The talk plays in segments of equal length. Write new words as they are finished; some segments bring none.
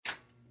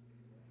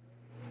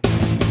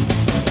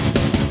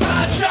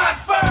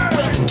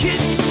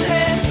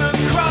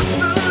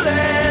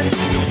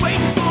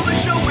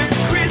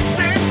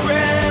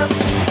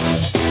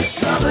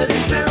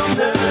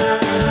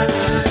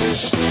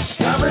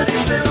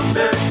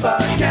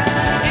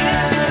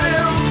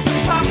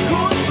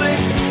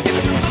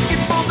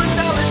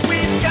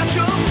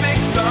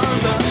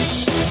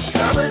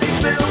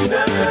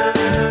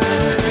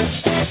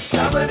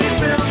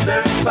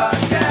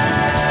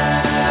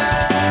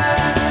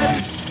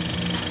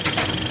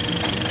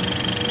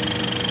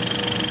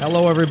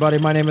Hello, everybody.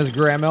 My name is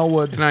Graham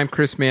Elwood. And I'm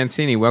Chris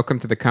Mancini. Welcome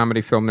to the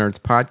Comedy Film Nerds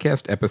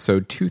Podcast,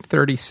 episode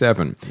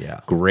 237.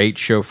 Yeah. Great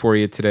show for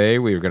you today.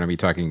 We are going to be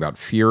talking about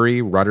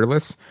Fury,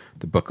 Rudderless,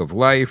 The Book of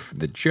Life,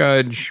 The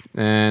Judge,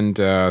 and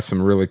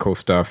some really cool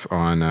stuff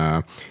on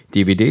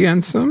DVD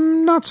and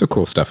some not so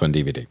cool stuff on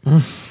DVD.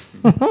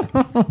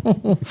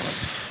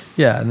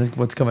 Yeah, and then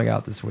what's coming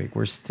out this week?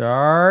 We're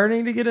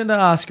starting to get into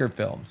Oscar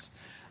films.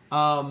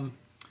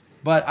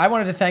 But I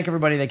wanted to thank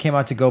everybody that came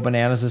out to Go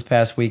Bananas this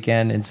past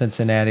weekend in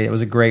Cincinnati. It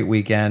was a great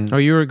weekend. Oh,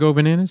 you were at Go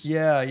Bananas?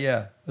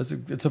 Yeah.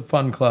 It's a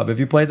fun club. Have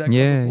you played that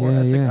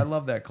club before? I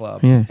love that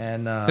club. Yeah.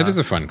 And It is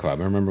a fun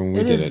club. I remember when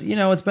we did it. You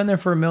know, it's been there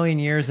for a million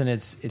years, and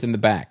it's in the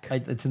back.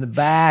 It's in the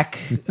back.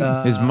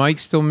 Is Mike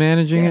still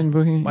managing it and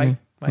booking it?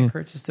 Mike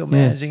Kurtz is still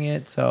managing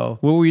it. So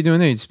what were you doing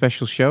there? A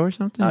special show or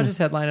something? I was just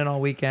headlining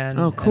all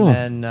weekend. Oh, cool.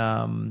 And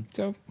then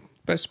So,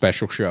 a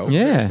special show.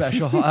 Yeah.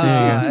 special.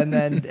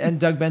 And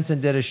Doug Benson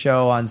did a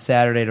show on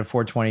Saturday, the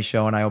 420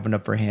 show, and I opened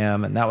up for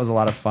him, and that was a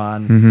lot of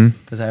fun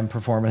because I haven't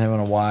performed with him in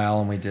a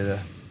while, and we did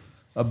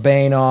a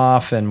Bane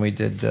off, and we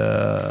did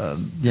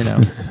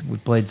we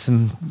played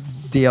some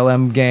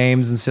DLM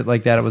games and shit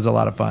like that. It was a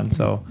lot of fun.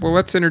 So Well,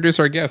 let's introduce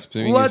our guest.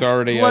 He's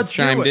already let's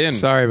chimed do it. in.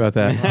 Sorry about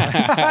that.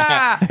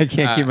 I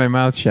can't keep my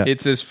mouth shut.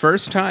 It's his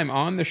first time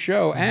on the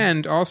show,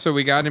 and also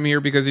we got him here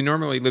because he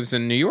normally lives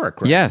in New York,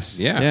 right? Yes.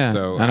 Yeah.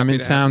 So and I'm happy in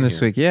to have town him this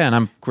here. week. Yeah, and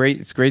I'm great.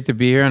 It's great to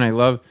be here, and I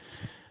love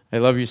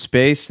your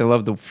space. I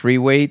love the free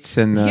weights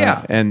and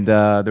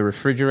the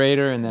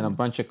refrigerator, and then a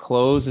bunch of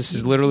clothes. This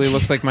is literally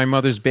looks like my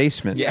mother's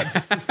basement.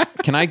 Yeah.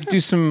 Can I do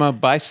some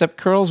bicep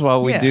curls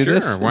while we do sure.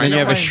 this? Why And then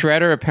you not? have a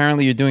shredder.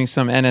 Apparently, you're doing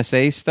some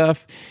NSA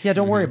stuff. yeah,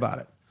 don't worry about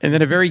it. And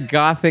then a very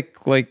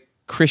gothic, like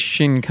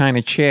Christian kind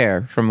of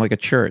chair from like a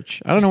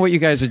church. I don't know what you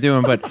guys are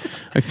doing, but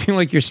I feel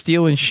like you're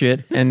stealing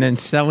shit and then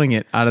selling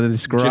it out of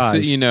this garage. Just so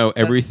you know,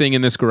 everything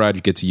in this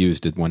garage gets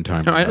used at one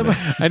time. I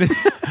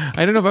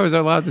don't know if I was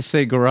allowed to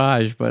say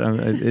garage, but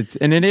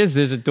it is.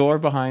 There's a door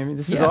behind me.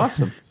 This is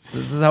awesome.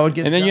 This is how it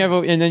gets. And then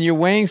done. and then you're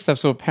weighing stuff.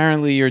 So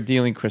apparently you're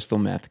dealing crystal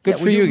meth. Good Yeah,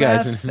 for we you do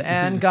guys. meth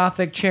and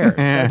gothic chairs.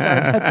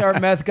 That's our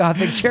meth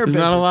gothic chair. There's business.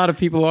 not a lot of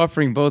people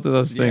offering both of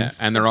those Yeah,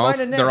 things. and Let's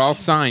find a they're all niche.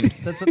 signed.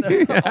 That's what they're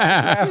all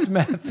craft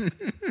meth.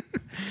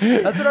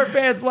 That's what our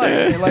fans like.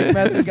 They like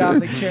meth and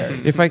gothic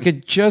chairs. If I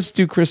could just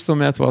do crystal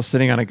meth while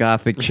sitting on a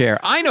gothic chair,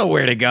 I know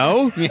where to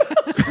go.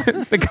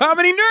 The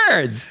Comedy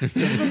Nerds.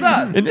 This is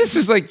us. And this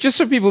is like, just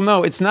so people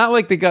know, it's not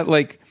like they got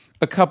like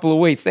a couple of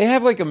weights. They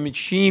have like a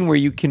machine where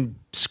you can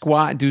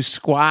do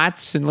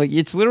squats, and like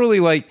it's literally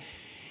like,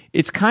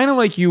 it's kind of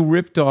like you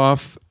ripped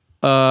off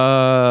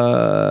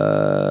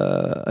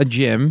a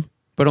gym,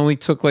 but only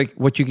took like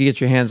what you could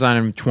get your hands on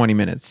in 20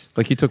 minutes.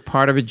 Like you took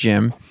part of a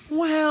gym.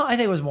 Well, I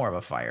think it was more of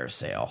a fire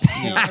sale.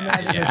 You know, I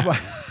think it was more-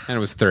 And it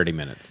was 30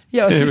 minutes.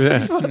 yeah, it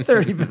was about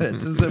 30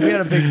 minutes. We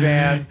had a big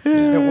van.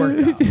 It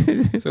worked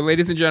out. So,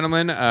 ladies and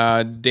gentlemen,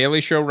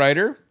 Daily Show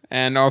writer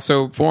and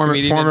also Former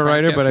comedian and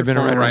writer, but podcaster, I've been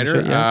a former writer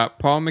on shit, yeah.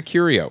 Paul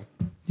Mecurio.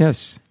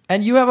 Yes.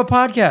 And you have a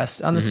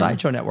podcast on the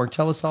Sideshow Network.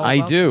 Tell us all about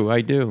it.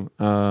 I do.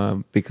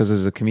 Because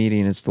as a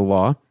comedian, it's the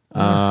law.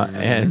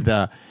 And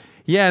they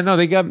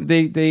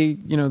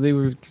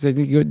were, because I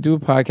do a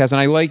podcast,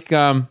 and I like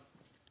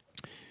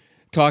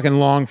talking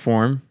long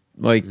form,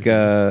 like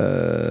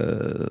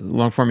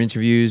long form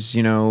interviews,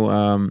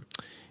 and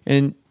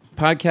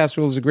podcast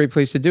world is a great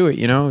place to do it.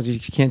 You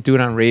can't do it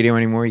on radio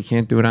anymore. You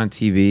can't do it on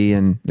TV,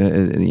 and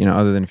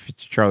other than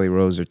Charlie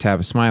Rose or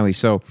Tavis Smiley.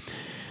 So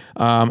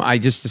I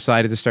just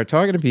decided to start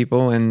talking to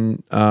people,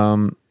 and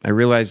I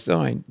realized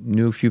I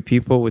knew a few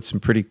people with some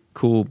pretty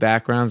cool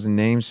backgrounds and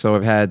names. So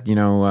I've had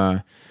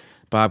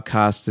Bob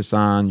Costas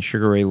on,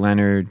 Sugar Ray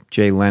Leonard,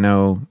 Jay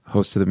Leno,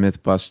 host of the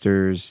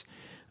Mythbusters,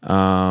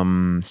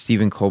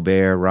 Stephen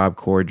Colbert, Rob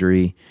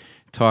Corddry,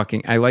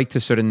 talking. I like to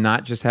sort of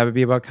not just have it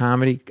be about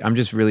comedy. I'm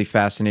just really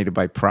fascinated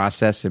by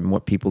process and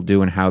what people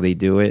do and how they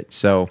do it.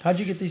 So How'd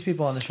you get these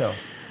people on the show?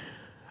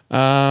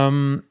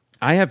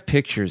 I have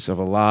pictures of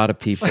a lot of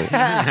people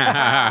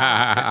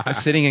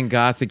sitting in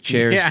gothic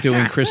chairs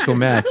doing crystal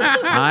meth.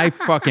 I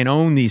fucking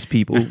own these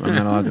people.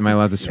 Am I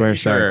allowed to swear?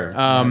 Sure.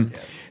 Sorry.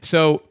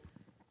 So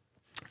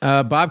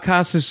Bob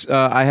Costas,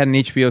 I had an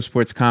HBO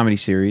sports comedy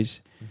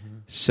series.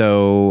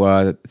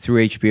 So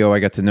through HBO, I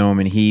got to know him,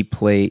 and he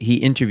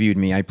interviewed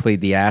me. I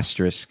played the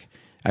asterisk,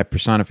 a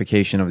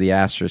personification of the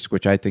asterisk,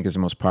 which I think is the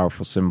most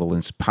powerful symbol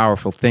and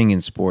powerful thing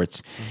in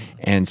sports.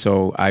 And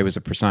so I was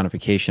a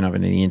personification of it,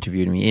 and he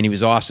interviewed me, and he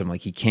was awesome.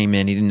 Like, he came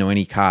in, he didn't know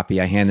any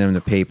copy. I handed him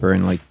the paper,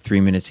 and like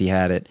 3 minutes he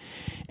had it.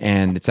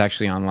 And it's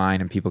actually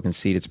online, and people can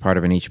see it. It's part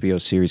of an HBO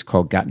series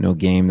called Got No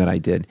Game that I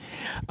did.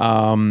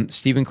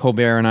 Stephen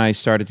Colbert and I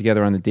started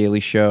together on The Daily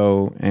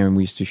Show, and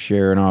we used to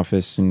share an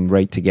office and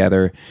write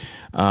together.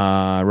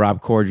 Rob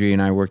Corddry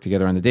and I worked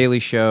together on The Daily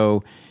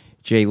Show.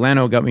 Jay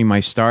Leno got me my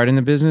start in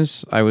the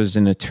business. I was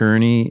an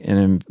attorney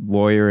and a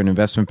lawyer and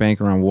investment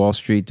banker on Wall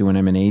Street doing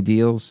M&A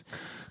deals.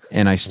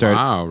 And I started...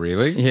 Wow,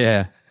 really?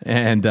 Yeah.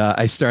 And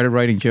I started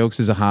writing jokes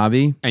as a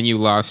hobby. And you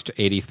lost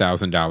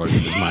 $80,000 of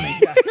his money.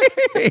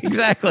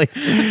 Exactly.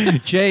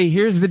 Jay,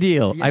 here's the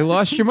deal. I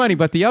lost your money,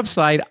 but the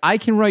upside, I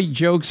can write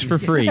jokes for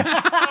free.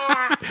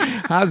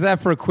 How's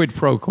that for a quid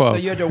pro quo? So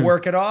you had to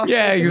work it off?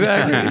 Yeah,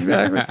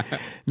 exactly.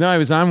 No, I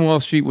was on Wall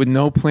Street with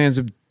no plans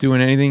of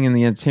doing anything in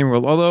the entertainment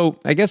world. Although,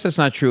 I guess that's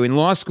not true. In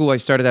law school, I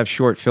started to have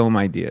short film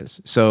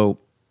ideas. So,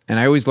 and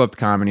I always loved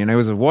comedy, and I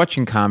was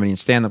watching comedy and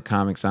stand-up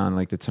comics on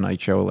like The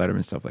Tonight Show,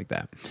 Letterman, stuff like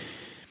that.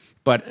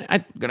 But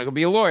I'm going to go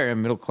be a lawyer. I'm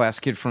a middle-class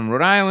kid from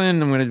Rhode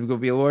Island. I'm going to go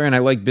be a lawyer, and I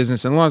like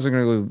business and law, so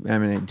I'm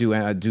going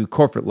to do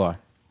corporate law.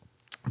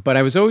 But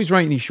I was always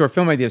writing these short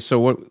film ideas.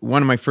 So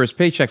one of my first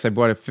paychecks, I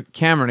bought a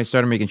camera, and I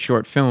started making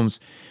short films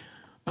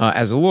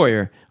as a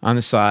lawyer on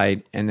the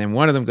side. And then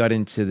one of them got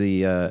into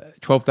the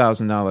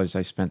 $12,000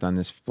 I spent on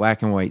this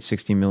black and white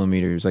 16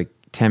 millimeters, like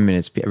 10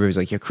 minutes. Everybody was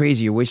like, "You're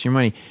crazy, you're wasting your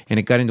money." And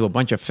it got into a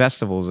bunch of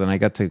festivals, and I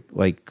got to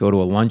like go to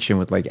a luncheon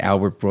with like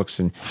Albert Brooks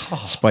and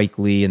Spike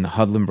Lee and the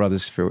Hudlin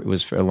brothers. It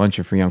was for a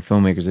luncheon for young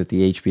filmmakers at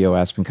the HBO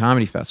Aspen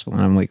Comedy Festival.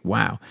 And I'm like,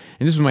 wow.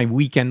 And this was my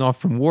weekend off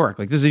from work.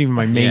 Like, this isn't even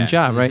my main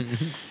job, right?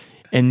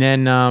 And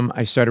then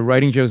I started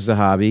writing jokes as a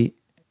hobby,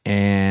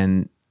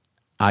 and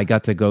I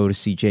got to go to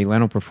see Jay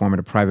Leno perform at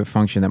a private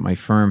function that my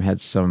firm had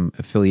some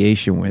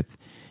affiliation with.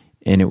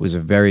 And it was a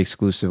very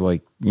exclusive,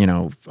 like,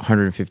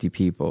 150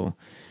 people.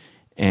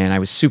 And I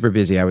was super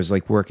busy. I was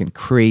like working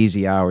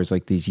crazy hours,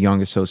 like these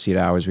young associate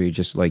hours where you're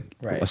just like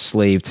a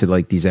slave to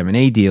like these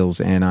M&A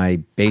deals. And I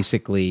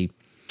basically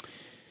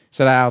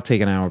said, I'll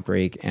take an hour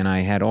break. And I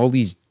had all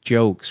these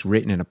jokes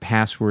written in a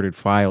passworded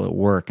file at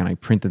work, and I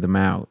printed them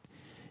out.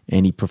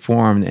 And he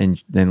performed,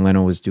 and then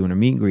Leno was doing a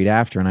meet and greet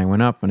after, and I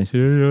went up and I said,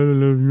 "I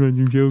love you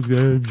writing jokes, I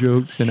have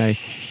jokes." And I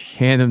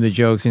hand him the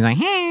jokes, and he's like,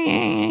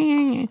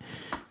 "Hey."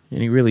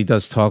 And he really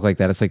does talk like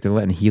that. It's like they're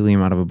letting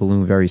helium out of a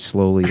balloon very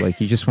slowly.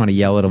 Like, you just want to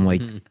yell at him,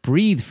 like,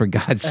 "Breathe, for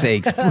God's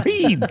sakes.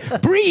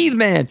 Breathe,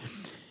 man."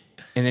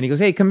 And then he goes,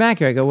 "Hey, come back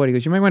here." I go, "What?" He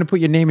goes, "You might want to put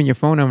your name and your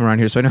phone number on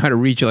here so I know how to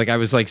reach you." Like, I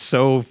was like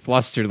so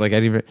flustered. Like, I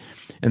didn't even...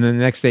 And then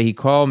the next day he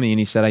called me and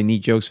he said, "I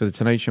need jokes for the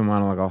Tonight Show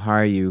monologue. I'll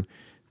hire you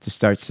to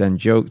start sending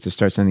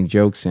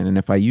jokes in. And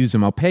if I use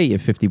them, I'll pay you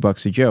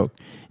 $50 a joke."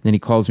 And then he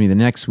calls me the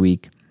next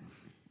week,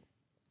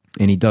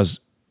 and he does,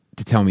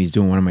 to tell me he's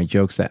doing one of my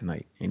jokes that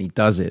night. And he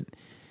does it.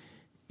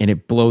 And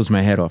it blows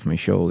my head off my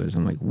shoulders.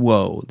 I'm like,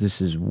 whoa,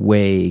 this is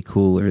way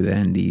cooler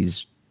than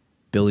these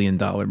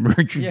billion-dollar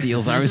merger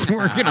deals I was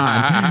working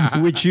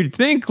on, which you'd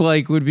think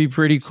like would be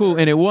pretty cool.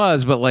 And it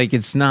was, but like,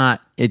 it's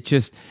not. It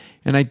just,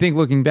 and I think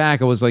looking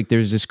back, I was like,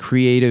 there's this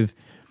creative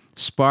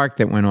spark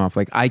that went off.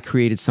 Like, I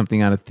created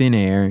something out of thin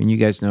air, and you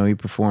guys know you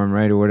perform,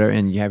 right, or whatever,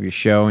 and you have your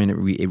show, and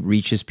it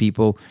reaches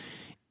people,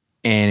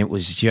 and it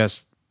was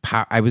just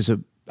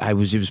it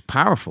was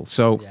powerful.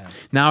 So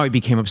now I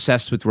became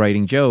obsessed with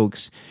writing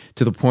jokes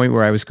to the point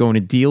where I was going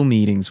to deal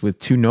meetings with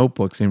two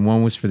notebooks, and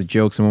one was for the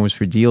jokes and one was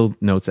for deal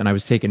notes, and I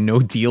was taking no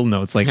deal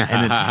notes. Like,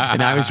 and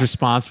I was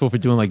responsible for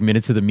doing like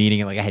minutes of the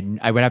meeting, and like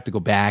I would have to go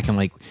back and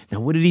like, now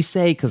what did he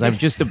say? Because I'm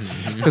just you're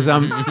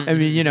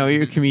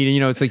a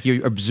comedian. It's like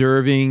you're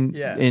observing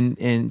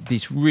and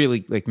these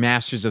really like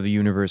masters of the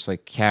universe,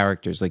 like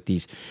characters, like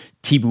these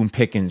T. Boone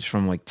Pickens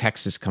from like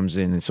Texas comes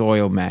in, this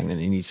oil magnate,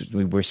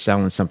 and we're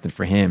selling something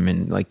for him,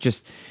 and like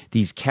just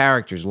these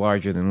characters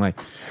larger than life.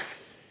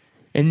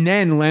 And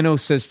then Leno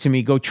says to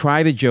me, "Go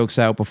try the jokes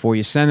out before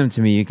you send them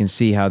to me. You can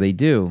see how they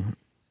do."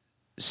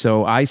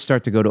 So I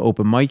start to go to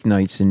open mic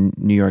nights in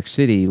New York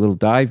City, little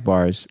dive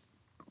bars,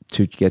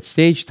 to get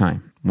stage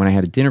time when I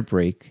had a dinner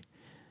break.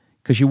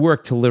 Because you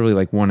work till literally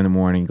like 1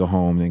 a.m, go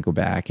home, then go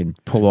back and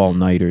pull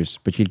all-nighters.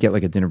 But you'd get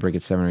like a dinner break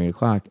at 7 or 8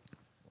 o'clock.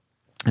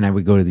 And I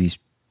would go to these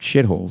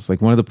shitholes.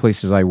 Like, one of the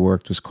places I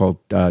worked was called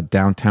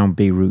Downtown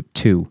Beirut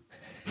 2.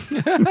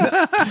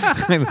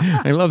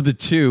 I love the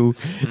 2,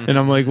 and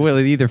I'm like, well,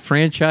 either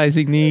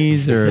franchising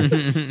these or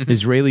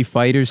Israeli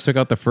fighters took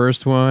out the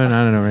first one.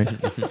 I don't know, right?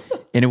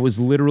 And it was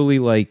literally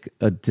like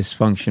a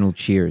dysfunctional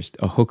Chirs.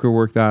 A hooker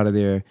worked out of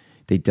there.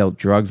 They dealt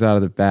drugs out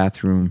of the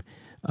bathroom.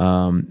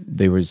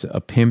 There was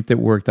a pimp that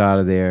worked out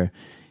of there.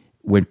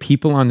 When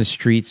people on the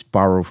streets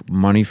borrow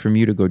money from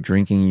you to go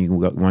drinking, you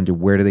wonder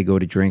where do they go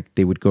to drink,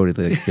 they would go to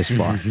this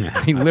bar.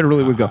 They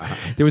literally would go.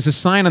 There was a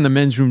sign on the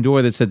men's room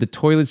door that said, "The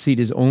toilet seat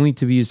is only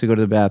to be used to go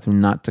to the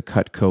bathroom, not to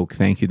cut coke.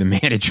 Thank you, the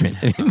management."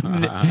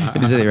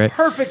 Right?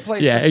 Perfect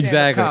place. Yeah, for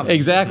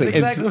exactly.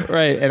 It's,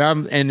 right.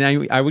 And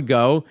I would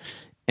go,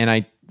 and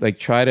I like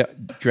try to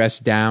dress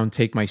down,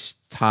 take my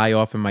tie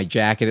off and my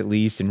jacket at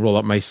least, and roll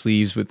up my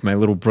sleeves with my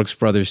little Brooks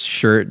Brothers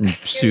shirt and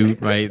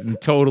suit, right,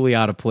 and totally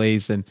out of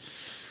place. And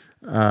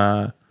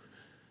I'm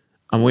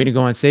waiting to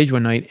go on stage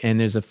one night, and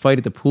there's a fight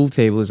at the pool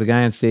table. There's a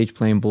guy on stage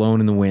playing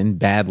Blown in the Wind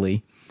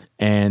badly,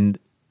 and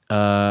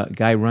a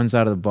guy runs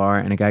out of the bar,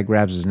 and a guy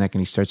grabs his neck, and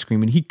he starts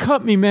screaming, "He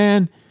cut me,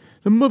 man!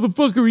 The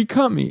motherfucker, he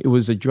cut me!" It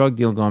was a drug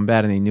deal gone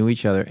bad, and they knew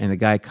each other, and the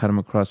guy cut him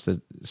across the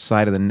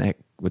side of the neck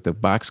the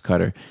box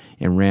cutter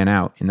and ran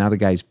out. And now the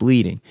guy's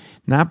bleeding,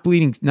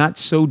 not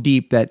so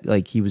deep that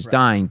like he was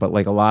dying, but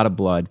like a lot of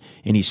blood,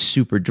 and he's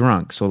super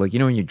drunk. So like,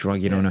 when you're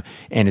drunk, you don't know.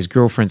 And his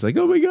girlfriend's like,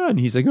 oh my God. And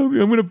he's like, oh, I'm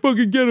going to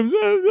fucking get him.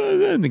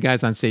 And the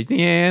guy's on stage.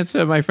 Yeah, it's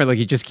my friend. Like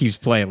he just keeps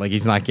playing. Like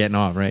he's not getting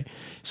off. Right.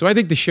 So I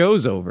think the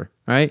show's over.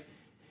 Right.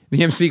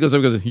 The MC goes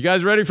up and goes, you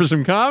guys ready for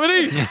some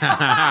comedy?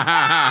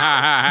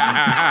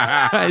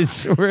 I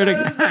swear to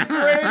God.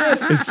 That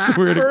is the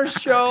greatest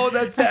first show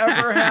that's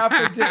ever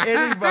happened to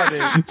anybody.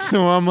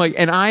 So I'm like,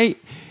 and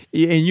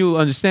you'll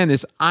understand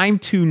this, I'm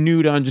too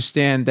new to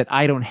understand that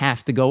I don't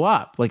have to go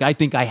up. Like, I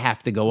think I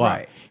have to go up.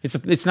 Right.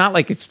 It's not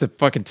like it's the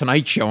fucking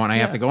Tonight Show and I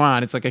have to go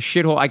on. It's like a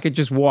shithole. I could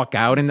just walk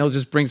out and they'll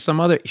just bring some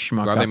other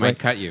schmuck Well, up. they might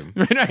cut you.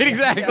 Right,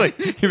 exactly.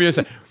 You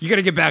got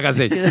to get back on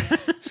stage.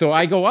 So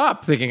I go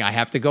up thinking I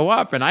have to go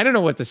up, and I don't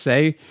know what to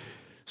say.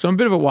 So I'm a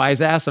bit of a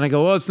wise ass, and I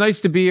go, well, it's nice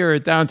to be here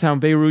at downtown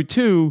Beirut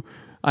too.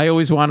 I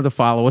always wanted to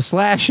follow a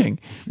slashing,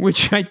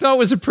 which I thought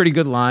was a pretty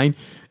good line.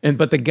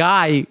 But the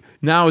guy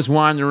now is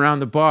wandering around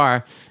the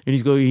bar, and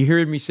he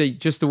heard me say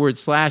just the word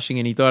slashing,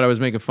 and he thought I was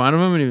making fun of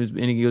him,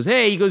 and he goes,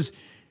 hey,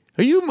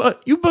 are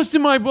you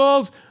busting my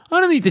balls? I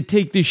don't need to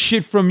take this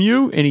shit from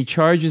you. And he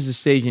charges the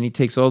stage, and he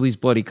takes all these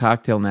bloody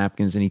cocktail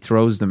napkins, and he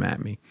throws them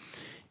at me.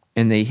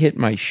 And they hit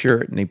my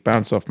shirt, and they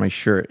bounce off my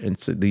shirt, and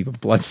so leave a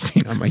blood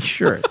stain on my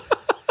shirt.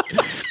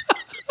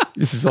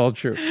 This is all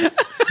true.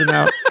 So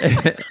now,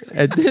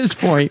 at this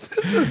point...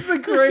 This is the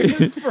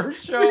greatest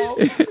first show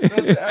that's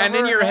ever And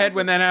in your head,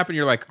 when that happened,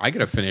 you're like, I got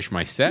to finish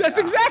my set. That's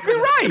exactly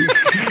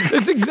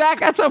right.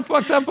 That's how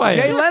fucked up I am.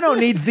 Jay Leno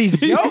needs these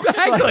jokes.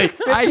 Exactly.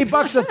 Like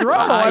 $50 a throw.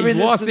 I mean,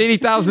 lost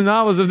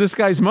 $80,000 of this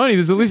guy's money.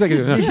 There's the least I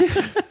can do.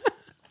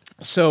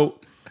 So...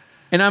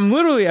 And I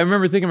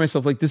remember thinking to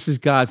myself, like, this is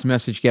God's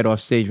message, get off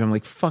stage. And I'm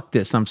like, fuck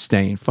this, I'm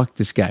staying. Fuck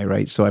this guy,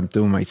 right? So I'm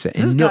doing my set.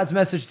 This is God's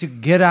message to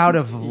get out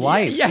of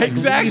life. Yeah,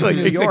 exactly.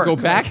 Leave New York. Go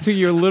back to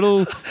your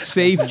little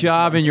safe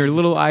job in your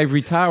little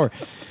ivory tower.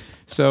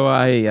 So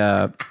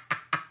I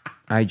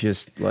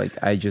just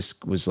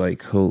was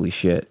like, holy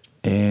shit.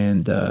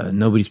 And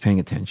nobody's paying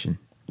attention.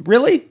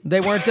 Really?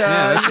 They weren't.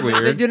 that's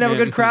weird. They didn't have a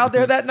good crowd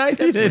there that night.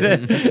 That's weird.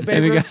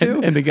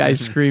 And the guy's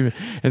screaming,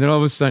 and then all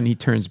of a sudden he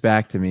turns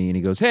back to me and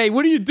he goes, "Hey,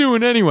 what are you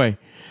doing anyway?"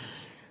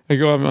 I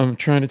go, "I'm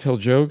trying to tell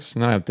jokes."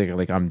 And I'm thinking,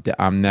 like,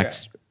 I'm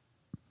next.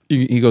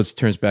 Yeah. He goes,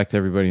 turns back to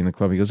everybody in the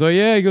club. He goes, "Oh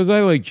yeah," he goes,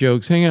 "I like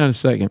jokes. Hang on a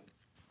second.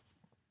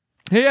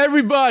 Hey,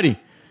 everybody,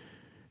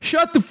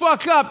 shut the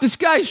fuck up! This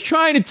guy's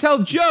trying to tell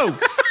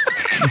jokes."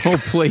 The whole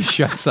place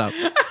shuts up.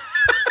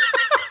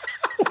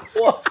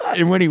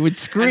 And when he would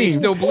scream, And he's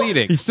still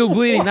bleeding. He's still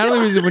bleeding. Not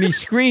only was it when he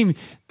screamed,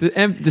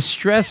 the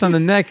stress on the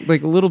neck,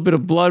 like a little bit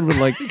of blood would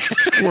like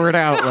squirt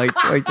out like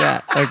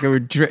that, like it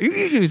would.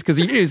 Because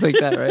he was like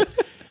that, right?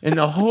 And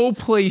the whole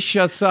place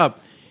shuts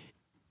up.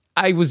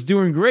 I was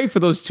doing great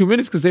for those 2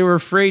 minutes because they were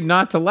afraid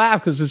not to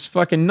laugh because this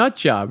fucking nut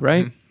job,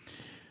 right? Mm-hmm.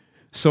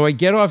 So I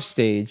get off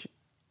stage.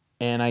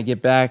 And I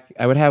get back,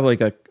 I would have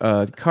like a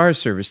car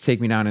service take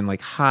me down and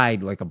like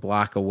hide like a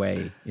block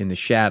away in the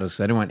shadows.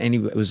 I didn't want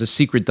it was a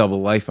secret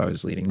double life I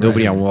was leading.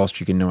 Nobody on Wall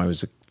Street could know I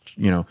was,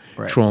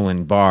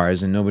 trolling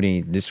bars, and nobody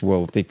in this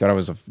world, they thought I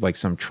was like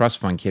some trust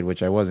fund kid,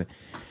 which I wasn't.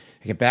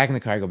 I get back in the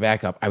car, I go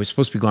back up. I was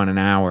supposed to be gone an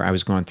hour. I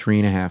was gone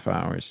 3.5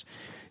 hours.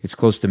 It's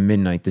close to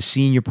midnight. The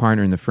senior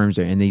partner in the firm's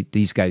there, and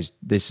these guys,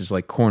 this is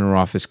like corner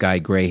office guy,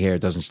 gray hair,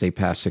 doesn't stay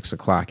past 6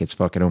 o'clock. It's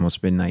fucking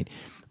almost midnight.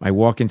 I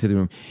walk into the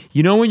room.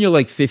 You know when you're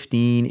like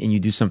 15 and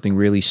you do something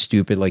really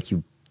stupid, like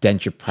you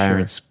dent your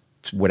parents,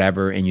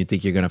 whatever, and you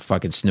think you're gonna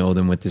fucking snow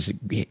them with this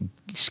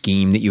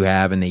scheme that you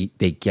have, and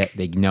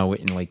they know it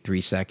in like 3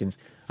 seconds.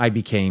 I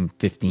became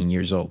 15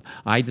 years old.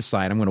 I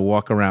decide I'm gonna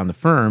walk around the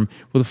firm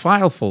with a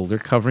file folder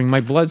covering my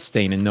blood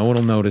stain, and no one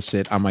will notice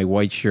it on my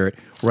white shirt,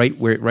 right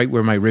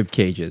where my rib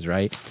cage is.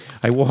 Right.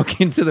 I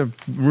walk into the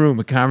room,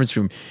 a conference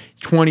room,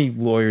 20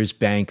 lawyers,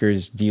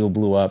 bankers, deal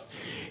blew up,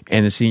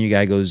 and the senior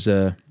guy goes.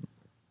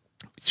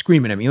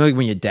 Screaming at me. You know, like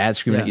when your dad's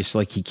screaming at you, so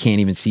like he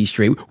can't even see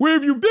straight. Where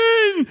have you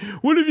been?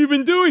 What have you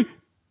been doing?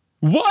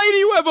 Why do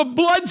you have a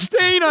blood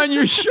stain on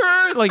your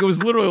shirt? Like it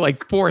was literally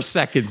like 4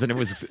 seconds and it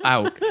was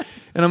out.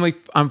 And I'm like,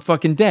 I'm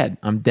fucking dead.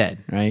 I'm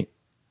dead, right?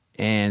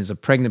 And there's a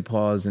pregnant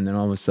pause, and then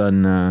all of a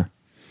sudden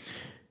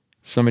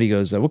somebody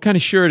goes, what kind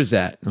of shirt is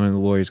that? And one of the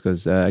lawyers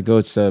goes, I go,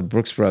 it's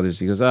Brooks Brothers.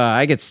 He goes,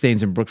 I get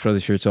stains in Brooks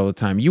Brothers shirts all the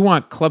time. You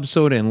want club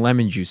soda and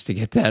lemon juice to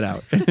get that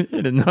out.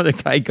 And another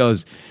guy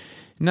goes,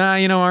 nah,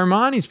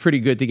 Armani's pretty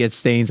good to get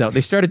stains out.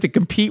 They started to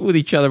compete with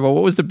each other, but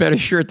what was the better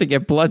shirt to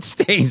get blood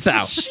stains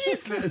out?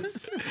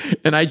 Jesus.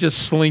 And I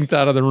just slinked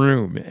out of the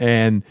room.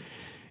 And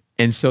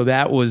so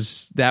that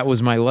was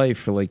my life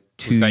for like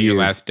 2 years. Was that your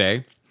last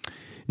day?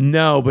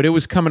 No, but it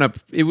was coming up.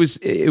 It was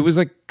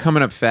like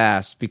coming up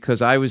fast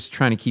because I was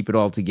trying to keep it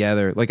all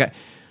together. Like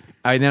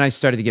then I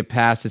started to get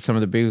passed at some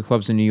of the bigger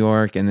clubs in New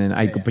York, and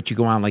then but you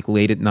go on like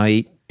late at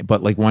night.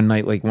 But like one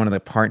night, like one of the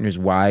partners'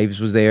 wives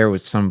was there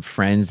with some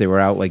friends. They were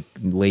out like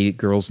late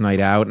girls' night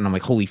out, and I'm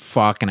like, holy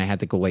fuck! And I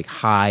had to go like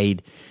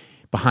hide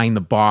behind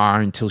the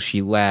bar until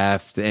she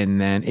left,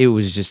 and then it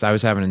was just I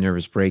was having a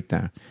nervous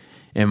breakdown.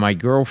 And my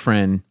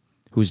girlfriend,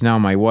 who's now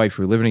my wife,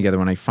 we were living together,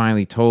 when I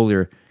finally told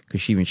her,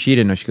 because she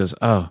didn't know, she goes,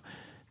 oh,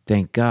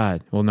 thank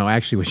God. Well, no,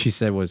 actually what she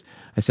said was,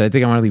 I said, I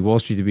think I want to leave Wall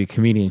Street to be a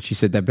comedian. She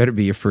said, that better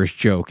be your first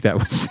joke. That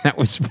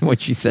was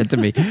what she said to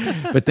me.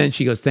 But then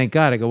she goes, thank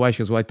God. I go, why? She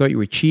goes, well, I thought you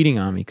were cheating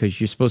on me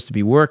because you're supposed to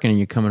be working and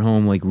you're coming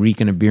home like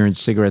reeking of beer and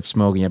cigarette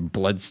smoke and you have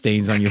blood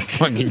stains on your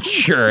fucking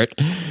shirt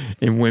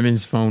and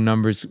women's phone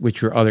numbers,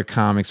 which were other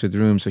comics with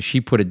rooms. So she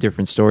put a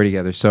different story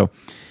together. So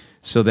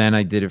then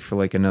I did it for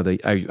like another,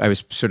 I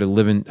was sort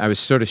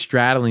of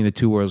straddling the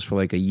two worlds for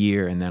like a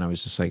year. And then I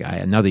was just like,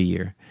 another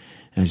year.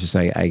 And I was just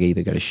like, I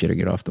either got to shit or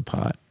get off the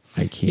pot.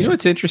 I can't. You know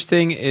what's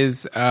interesting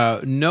is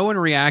no one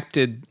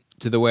reacted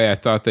to the way I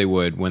thought they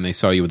would when they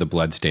saw you with a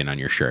blood stain on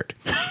your shirt.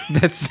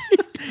 That's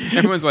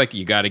everyone's like,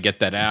 you got to get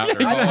that out. Or,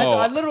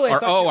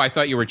 I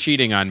thought you were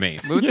cheating on me.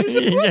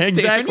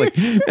 Exactly.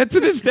 And to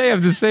this day, I'm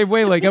the same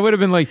way. Like I would have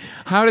been like,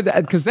 how did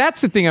that? Because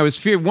that's the thing I was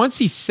fearing. Once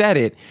he said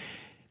it,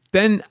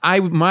 then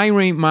my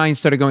mind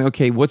started going,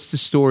 okay, what's the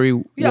story?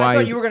 Yeah, why? I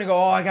thought you were going to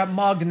go, I got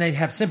mugged, and they'd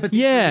have sympathy.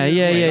 Yeah.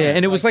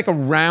 And it was like a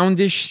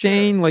roundish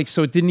stain, like,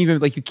 so it didn't even,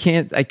 like,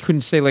 I couldn't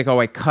say, like,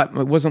 it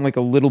wasn't like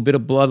a little bit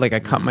of blood, like I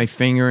cut my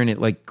finger and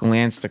it, like,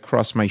 glanced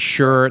across my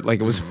shirt, like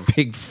it was a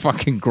big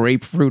fucking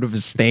grapefruit of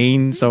a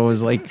stain, so it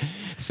was like,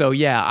 so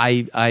yeah,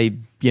 I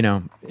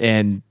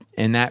and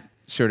that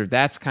sort of,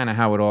 that's kind of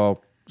how it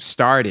all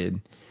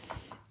started.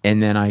 And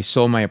then I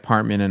sold my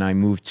apartment and I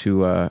moved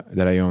to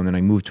that I owned, and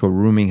I moved to a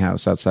rooming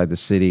house outside the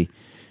city.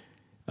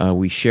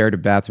 We shared a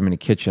bathroom and a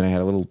kitchen. I had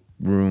a little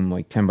room,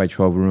 like 10 by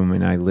 12 room,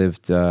 and I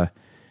lived. I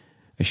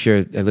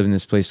lived in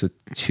this place with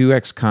two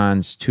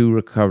ex-cons, two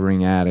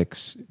recovering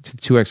addicts,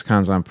 two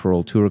ex-cons on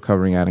parole, two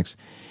recovering addicts,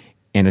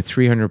 and a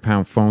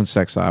 300-pound phone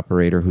sex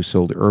operator who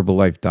sold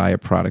Herbalife diet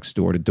products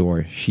door to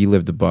door. She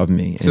lived above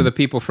me. So the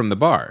people from the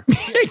bar.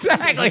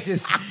 Exactly.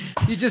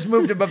 You just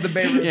moved above the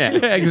Beirut.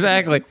 Yeah,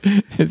 exactly.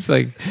 It's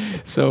like,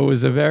 so it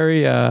was a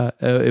very,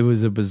 it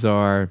was a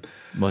bizarre,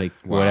 like,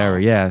 whatever.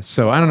 Yeah.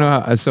 So I don't know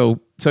how, so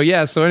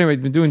anyway,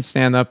 been doing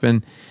stand-up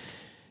and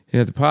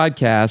the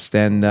podcast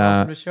and,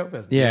 Show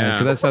business. Yeah,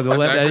 so that's how the,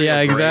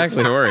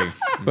 exactly. Story.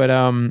 But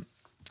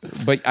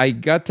I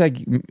got to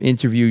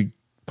interview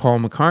Paul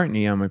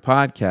McCartney on my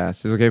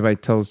podcast. Is it okay if I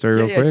tell the story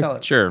real quick? Tell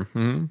it. Sure.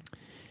 Mm-hmm.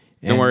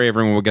 Don't worry,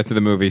 everyone. We'll get to the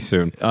movie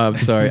soon. I'm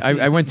sorry.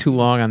 I went too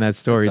long on that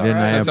story, didn't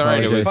I? That's all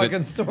right. It was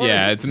fucking story.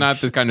 Yeah, it's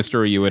not the kind of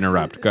story you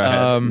interrupt. Go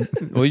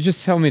ahead. Well, you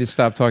just tell me to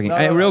stop talking.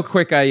 Real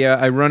quick,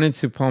 I run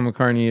into Paul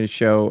McCartney at a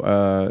show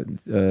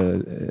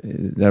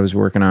that I was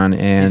working on,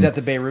 and he's at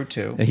the Beirut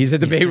too. He's at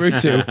the Beirut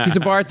too. He's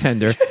a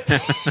bartender.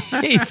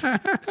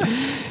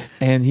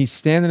 And he's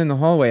standing in the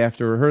hallway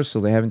after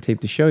rehearsal. They haven't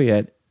taped the show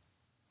yet,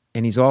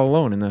 and he's all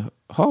alone in the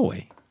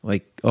hallway.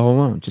 Like, all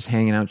alone, just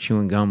hanging out,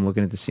 chewing gum,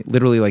 looking at the ceiling,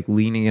 literally like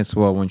leaning against the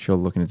wall, one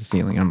shoulder looking at the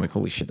ceiling. And I'm like,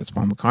 holy shit, that's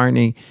Paul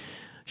McCartney.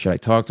 Should I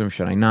talk to him?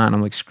 Should I not? And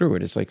I'm like, screw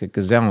it. It's like a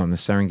gazelle on the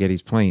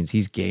Serengeti's plains.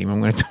 He's game.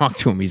 I'm going to talk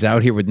to him. He's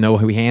out here with no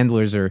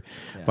handlers or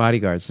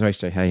bodyguards. So I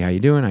say, hey, how you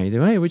doing? How you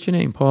doing? Hey, what's your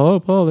name? Paul.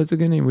 Oh, Paul, that's a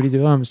good name. What do you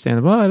do? Oh, I'm a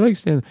stand-up. Oh, I like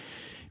stand-up.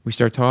 We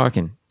start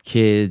talking.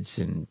 Kids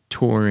and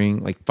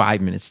touring, like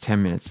 5 minutes,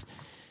 10 minutes.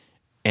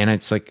 And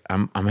it's like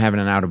I'm having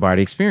an out-of-body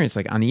experience.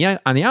 Like on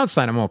the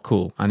outside, I'm all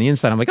cool. On the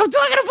inside, I'm like, I'm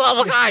talking to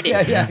Paul McCartney.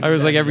 Exactly. I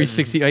was like every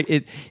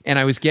 60, and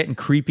I was getting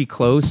creepy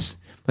close.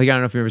 Like, I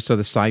don't know if you ever saw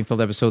the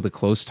Seinfeld episode, The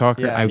Close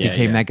Talker. I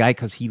became that guy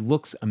because he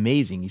looks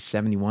amazing. He's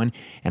 71,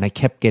 and I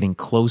kept getting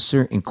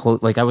closer and closer.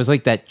 Like, I was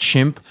like that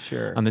chimp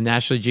on the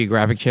National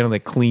Geographic Channel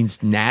that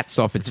cleans gnats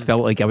off its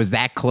felt. Like, I was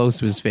that close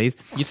to his face.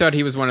 You thought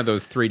he was one of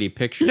those 3D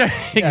pictures. Yeah,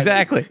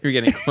 exactly. You're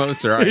getting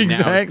closer. All right,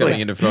 now it's coming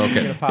into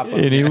focus.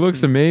 And he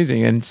looks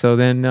amazing. And so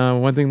then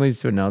one thing leads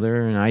to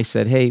another, and I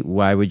said, hey,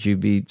 why would you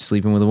be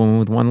sleeping with a woman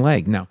with one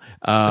leg? No.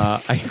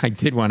 I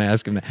did want to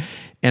ask him that.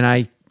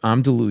 And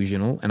I'm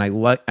delusional, and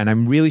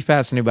I'm really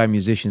fascinated by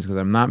musicians because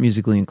I'm not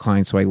musically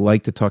inclined. So I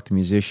like to talk to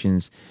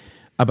musicians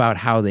about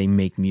how they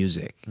make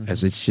music,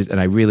 as it's just,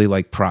 and I really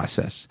like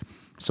process.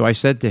 So I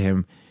said to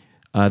him,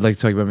 "I'd like to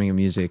talk about making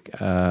music.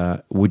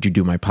 Would you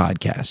do my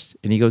podcast?"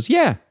 And he goes,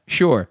 "Yeah,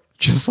 sure."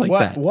 Just like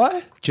that.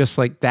 What? Just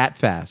like that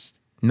fast.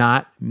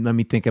 Not, let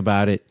me think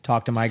about it.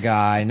 Talk to my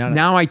guy.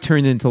 Now I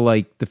turned into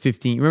like the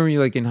 15. Remember, you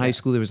like in high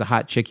school, there was a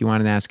hot chick you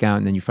wanted to ask out,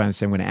 and then you finally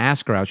say, I'm going to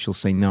ask her out. She'll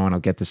say no, and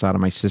I'll get this out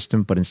of my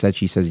system. But instead,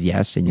 she says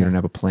yes, and you don't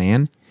have a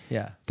plan.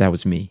 Yeah. That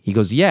was me. He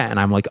goes, yeah. And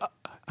I'm like,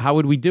 how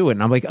would we do it?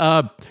 And I'm like,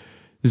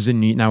 this is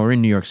now we're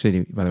in New York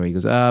City, by the way. He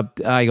goes,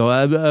 I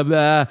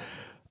go,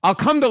 I'll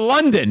come to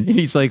London. And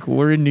he's like,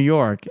 we're in New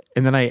York.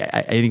 And then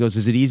and he goes,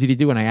 is it easy to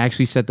do? And I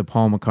actually said to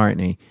Paul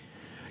McCartney,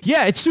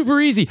 yeah, it's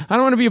super easy. I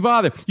don't want to be a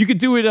bother. You could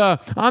do it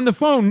on the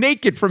phone,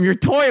 naked from your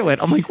toilet.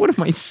 I'm like, what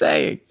am I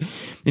saying?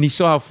 And he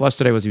saw how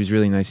flustered I was. He was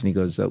really nice. And he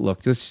goes,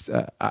 look,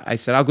 I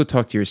said, I'll go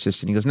talk to your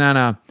assistant. He goes,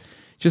 no,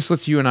 just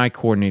let you and I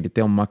coordinate it.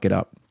 They'll muck it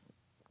up.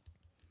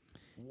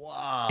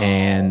 Wow.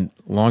 And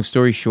long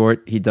story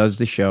short, he does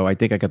the show. I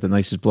think I got the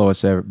nicest blow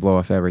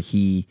off ever.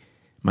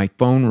 My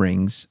phone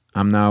rings.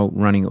 I'm now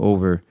running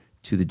over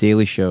to the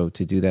Daily Show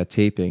to do that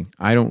taping.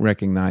 I don't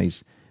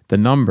recognize the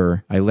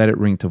number. I let it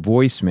ring to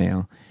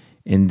voicemail.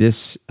 And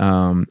this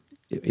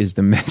is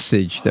the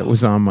message that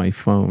was on my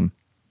phone.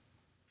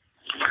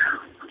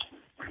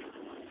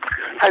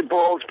 Hey,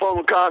 Paul, it's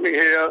Paul McCartney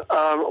here.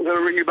 I'm going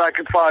to ring you back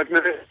in 5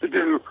 minutes to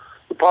do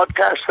the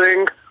podcast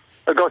thing.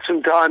 I've got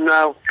some time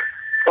now.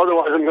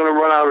 Otherwise, I'm going to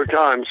run out of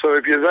time. So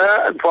if you're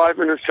there in 5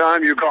 minutes'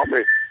 time, you got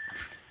me.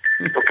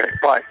 Okay,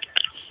 bye.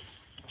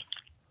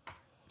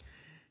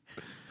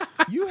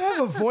 You have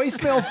a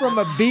voicemail from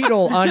a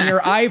Beatle on your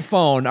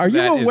iPhone. Are you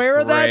That is aware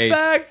of that great.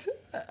 fact?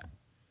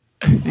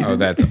 Oh,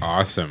 that's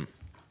awesome.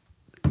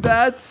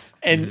 That's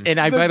And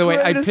I, the by the way,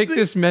 I greatest picked thing.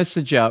 this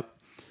message up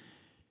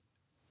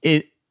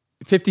at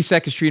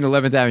 52nd Street and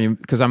 11th Avenue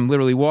because I'm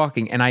literally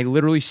walking, and I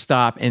literally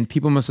stop, and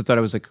people must have thought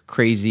I was like a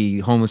crazy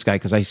homeless guy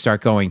because I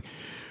start going,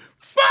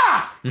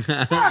 fuck!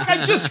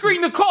 I just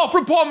screened the call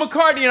from Paul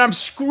McCartney, and I'm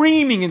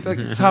screaming at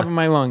the top of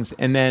my lungs.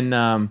 And then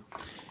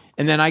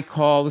I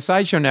call the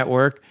Sideshow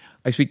Network.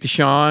 I speak to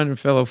Sean, a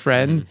fellow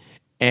friend,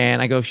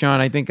 and I go, Sean,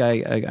 I think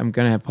I'm going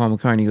to have Paul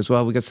McCartney. He goes,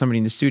 well, we got somebody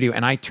in the studio.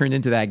 And I turned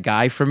into that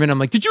guy for a minute. I'm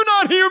like, did you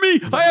not hear me?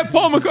 I have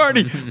Paul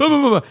McCartney. Blah,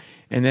 blah, blah, blah.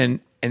 And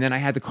then I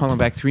had to call him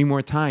back 3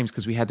 more times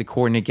because we had to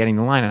coordinate getting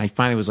the line. And I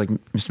finally was like,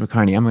 Mr.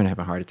 McCartney, I'm going to have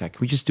a heart attack.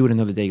 Can we just do it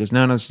another day? He goes,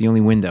 no, it's the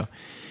only window.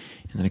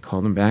 And then I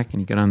called him back, and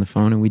he got on the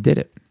phone, and we did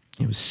it.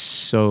 It was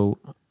so...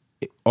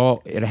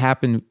 It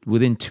happened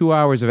within 2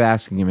 hours of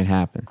asking him, it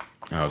happened.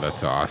 Oh,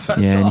 that's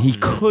awesome. Yeah, and he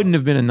couldn't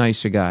have been a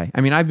nicer guy. I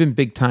mean, I've been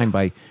big time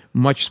by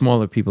much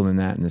smaller people than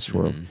that in this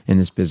world, in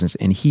this business,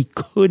 and he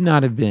could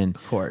not have been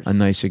a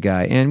nicer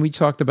guy. And we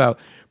talked about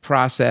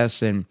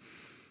process, and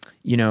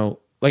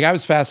like I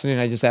was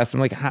fascinated. I just asked him,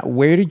 like,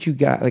 where did you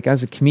get? Like,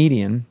 as a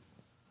comedian,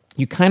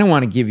 you kind of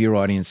want to give your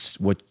audience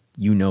what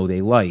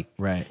they like,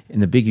 Right.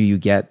 And the bigger you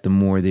get, the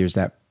more there's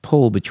that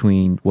pull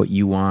between what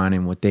you want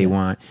and what they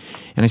want.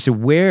 And I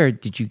said, where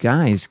did you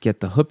guys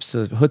get the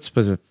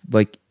chutzpah of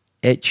like?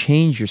 It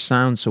changed your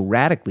sound so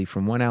radically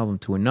from one album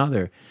to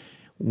another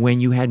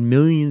when you had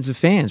millions of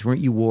fans.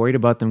 Weren't you worried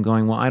about them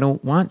going, well, I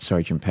don't want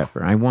Sgt.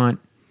 Pepper. I want,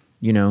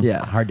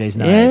 Hard Day's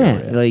Night.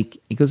 Yeah, like,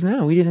 he goes,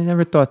 no, we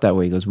never thought that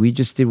way. He goes, we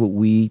just did what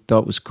we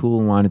thought was cool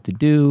and wanted to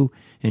do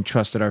and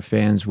trusted our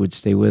fans would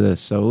stay with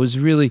us. So it was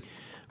really,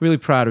 really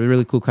proud of it. A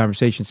really cool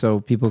conversation. So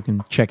people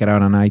can check it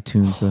out on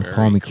iTunes, the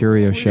Paul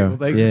Mecurio show. Well,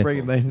 thanks for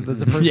bringing that. That's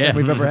the first time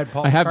we've ever had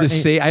Paul I have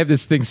McCartney. I have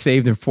this thing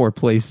saved in 4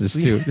 places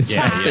too. This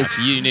message.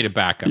 You need a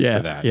backup for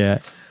that. Yeah.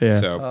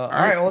 So, All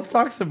right, well, let's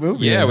talk some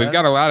movies. yeah, man. we've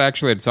got a lot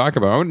actually to talk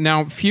about.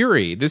 Now,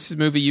 Fury, this is a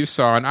movie you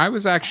saw, and I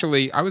was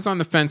on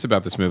the fence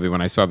about this movie when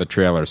I saw the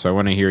trailer, so I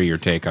want to hear your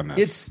take on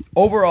this.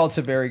 Overall, it's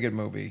a very good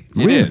movie.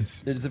 It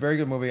is. It is a very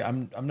good movie.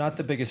 I'm not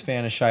the biggest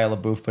fan of Shia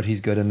LaBeouf, but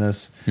he's good in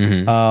this.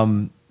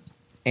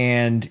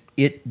 And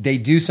they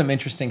do some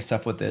interesting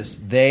stuff with this.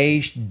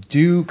 They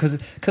do because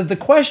the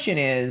question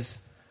is,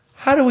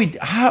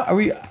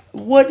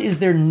 what is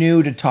there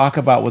new to talk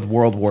about with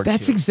World War II?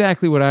 That's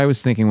exactly what I was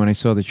thinking when I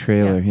saw the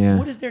trailer. Yeah.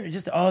 What is there?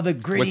 Just the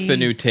gritty. What's the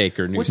new take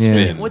or new What's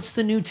spin? what's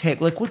the new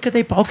take? Like, what could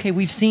they? Okay,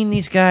 we've seen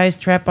these guys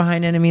trapped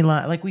behind enemy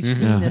line. Like, we've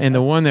seen this. And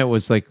the one that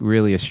was like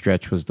really a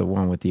stretch was the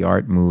one with the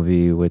art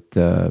movie with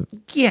the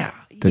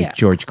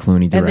George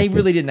Clooney directed. And they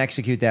really didn't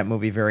execute that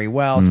movie very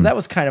well. So that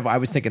was kind of, I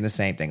was thinking the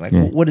same thing. Like,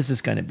 what is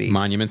this going to be?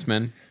 Monuments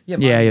Men? Yeah,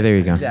 there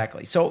you go.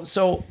 Exactly.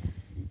 So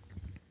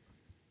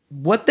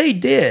what they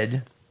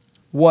did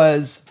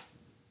was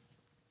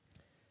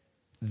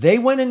they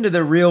went into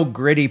the real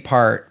gritty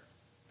part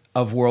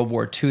of World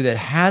War II that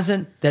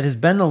has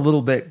been a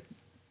little bit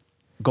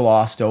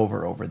glossed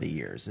over the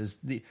years.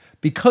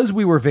 Because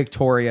we were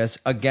victorious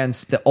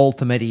against the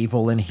ultimate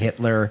evil in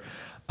Hitler.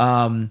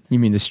 You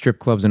mean the strip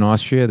clubs in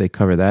Austria? They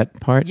cover that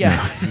part?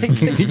 Yeah.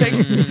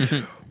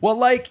 Well,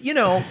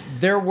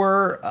 there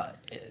were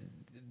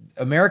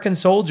American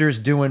soldiers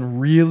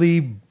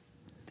doing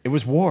it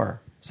was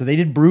war. So they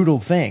did brutal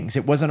things.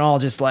 It wasn't all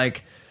just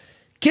like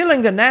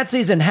killing the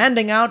Nazis and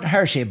handing out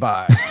Hershey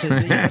bars to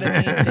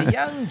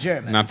young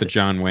Germans. Not the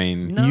John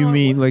Wayne. No. You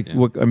mean like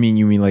what? I mean,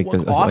 you mean like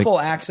the awful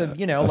like acts of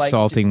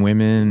assaulting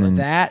women and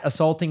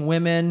assaulting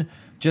women,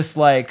 just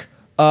like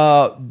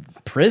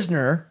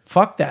prisoner.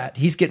 Fuck that.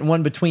 He's getting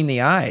one between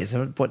the eyes.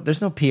 But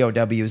there's no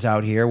POWs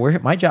out here.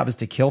 My job is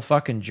to kill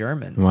fucking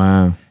Germans.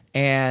 Wow.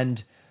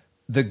 And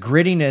the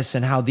grittiness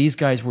and how these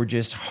guys were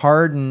just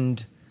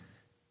hardened,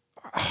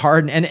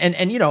 and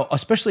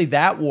especially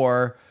that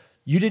war.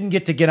 You didn't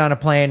get on a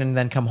plane and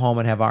then come home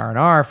and have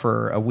R&R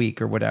for a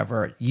week or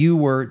whatever. You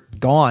were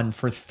gone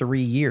for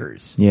 3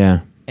 years.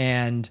 Yeah.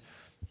 And,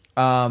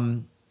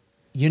 it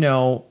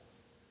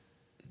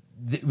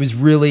was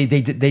really,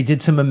 they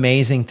did some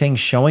amazing things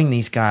showing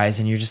these guys,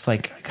 and you're just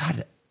like,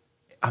 God,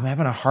 I'm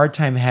having a hard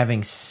time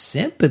having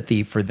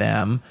sympathy for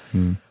them.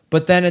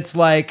 But then it's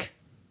like,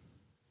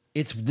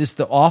 it's just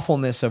the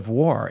awfulness of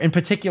war, in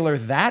particular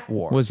that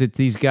war. Was it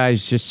these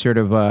guys just sort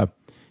of,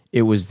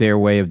 it was their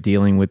way of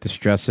dealing with the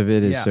stress of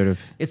it?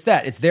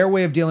 It's their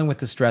way of dealing with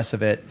the stress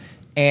of it.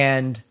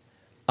 And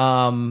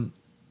the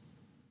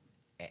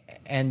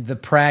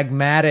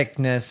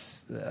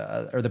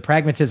pragmaticness or the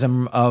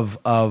pragmatism of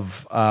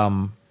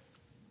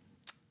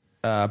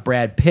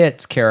Brad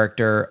Pitt's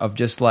character of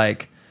just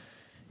like,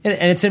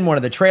 and it's in one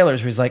of the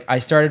trailers where he's like, I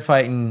started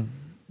fighting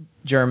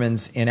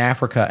Germans in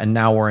Africa and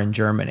now we're in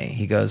Germany.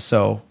 He goes,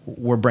 so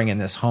we're bringing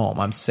this home.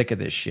 I'm sick of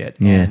this shit.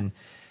 Yeah.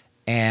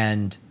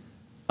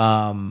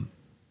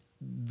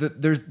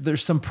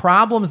 There's some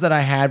problems that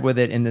I had with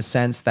it in the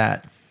sense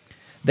that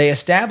they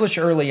establish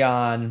early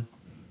on,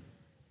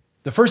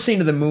 the first scene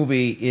of the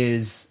movie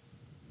is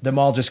them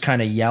all just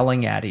kind of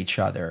yelling at each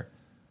other,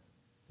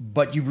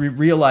 but you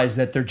realize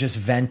that they're just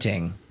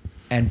venting,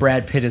 and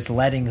Brad Pitt is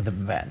letting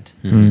them vent.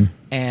 Mm.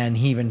 And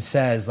he even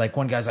says, like,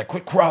 one guy's like,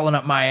 quit crawling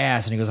up my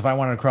ass. And he goes, if I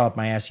wanted to crawl up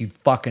my ass, you'd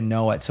fucking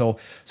know it. So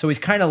he's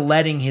kind of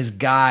letting his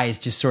guys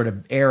just sort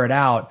of air it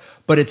out.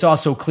 But it's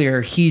also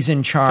clear he's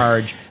in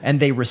charge and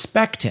they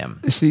respect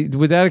him. See,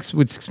 would that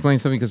would explain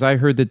something? Because I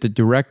heard that the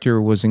director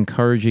was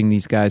encouraging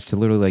these guys to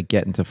literally like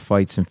get into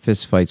fights and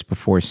fist fights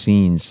before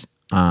scenes.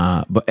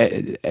 But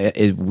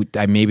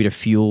maybe to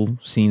fuel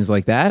scenes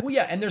like that. Well,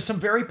 yeah, and there's some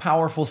very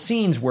powerful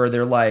scenes where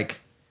they're like,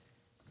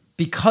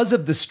 because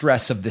of the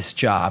stress of this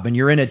job, and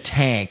you're in a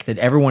tank that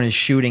everyone is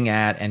shooting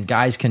at, and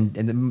guys can.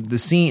 And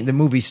the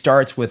movie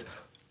starts with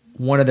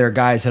one of their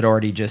guys had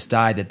already just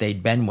died that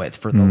they'd been with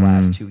for the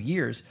last 2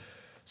 years.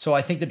 So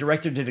I think the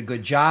director did a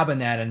good job in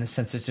that, in the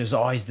sense that there's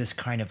always this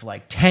kind of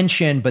like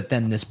tension, but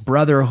then this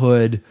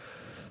brotherhood.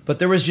 But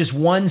there was just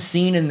one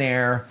scene in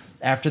there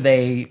after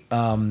they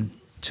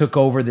took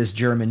over this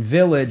German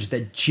village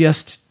that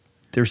just.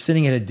 They're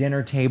sitting at a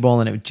dinner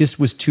table and it just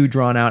was too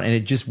drawn out and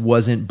it just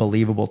wasn't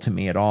believable to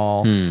me at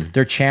all.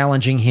 They're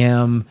challenging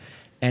him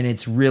and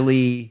it's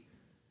really...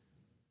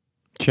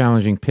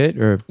 Challenging Pitt?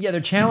 Yeah, they're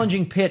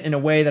challenging Pitt in a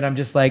way that I'm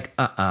just like,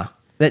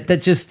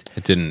 That just...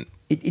 It didn't...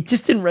 It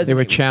just didn't resonate. They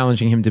were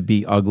challenging him to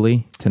be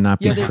ugly, to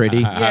not be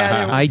pretty.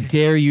 I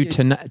dare you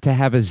to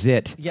have a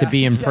zit, to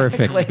be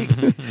imperfect.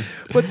 Exactly.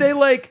 But they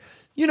like,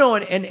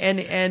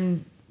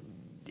 and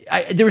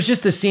there was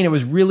just a scene, it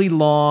was really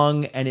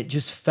long and it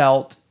just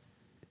felt...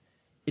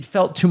 It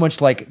felt too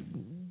much like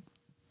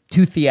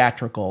too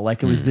theatrical.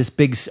 Like it was this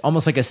big,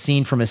 almost like a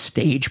scene from a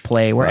stage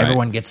play where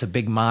everyone gets a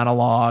big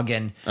monologue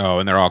and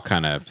they're all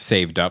kind of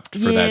saved up for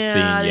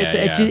that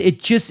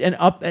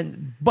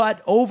scene.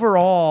 But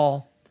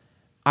overall,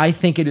 I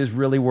think it is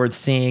really worth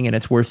seeing, and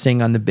it's worth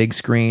seeing on the big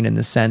screen in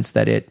the sense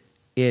that it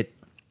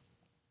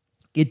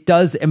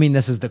does. I mean,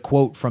 this is the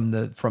quote from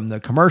the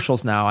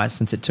commercials now,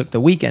 since it took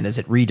the weekend, as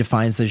it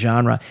redefines the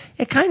genre.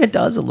 It kind of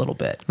does a little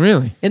bit,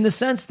 really, in the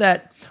sense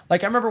that.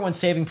 Like, I remember when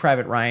Saving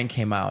Private Ryan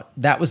came out,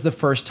 that was the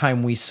first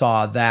time we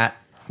saw that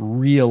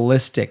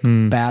realistic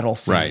battle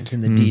scenes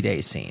in the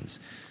D-Day scenes.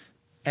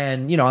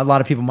 And, a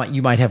lot of people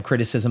might have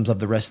criticisms of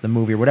the rest of the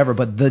movie or whatever,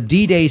 but the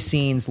D-Day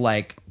scenes,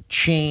 like,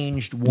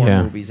 changed war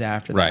movies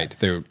after that. Right.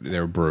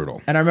 They're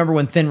brutal. And I remember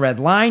when Thin Red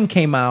Line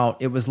came out,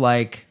 it was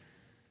like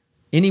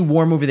any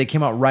war movie that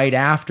came out right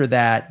after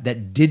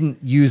that didn't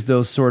use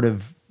those sort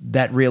of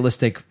that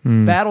realistic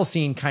battle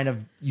scene, kind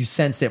of, you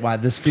sense it. Wow,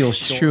 this feels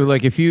short. It's true.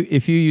 Like if you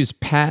use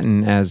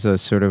Patton as a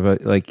sort of a,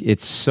 like,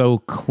 it's so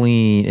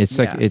clean. It's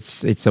like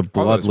it's a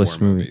bloodless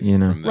movie,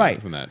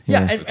 right? From that,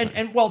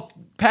 and well,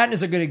 Patton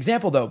is a good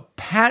example though.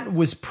 Patton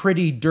was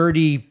pretty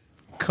dirty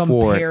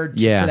compared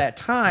to for that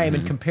time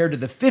and compared to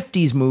the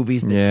 50s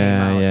movies that came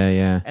out.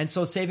 Yeah. And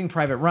so Saving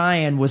Private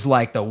Ryan was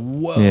like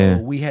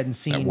we hadn't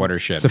seen. That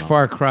watershed. It's a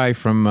far cry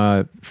from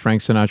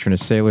Frank Sinatra in a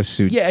sailor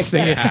suit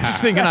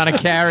singing on a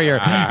carrier.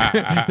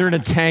 They're in a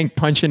tank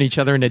punching each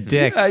other in the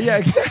dick. Yeah,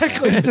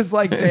 exactly. It's just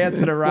like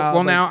dancing around.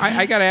 Well, now,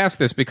 I got to ask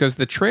this because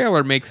the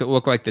trailer makes it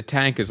look like the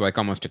tank is like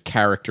almost a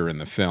character in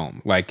the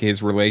film. Like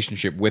his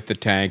relationship with the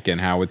tank and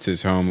how it's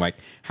his home. Like,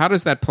 how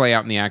does that play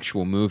out in the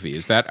actual movie?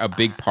 Is that a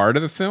big part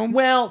of the film?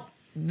 Well,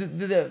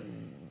 the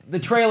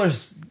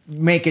trailers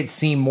make it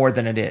seem more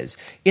than it is.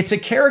 It's a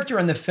character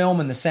in the film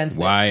in the sense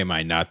that... Why am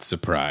I not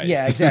surprised?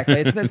 Yeah, exactly.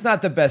 It's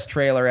not the best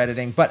trailer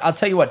editing, but I'll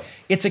tell you what,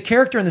 it's a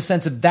character in the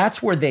sense of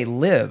that's where they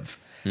live,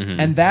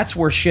 and that's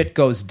where shit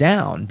goes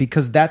down,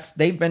 because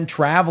they've been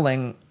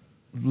traveling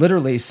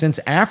literally since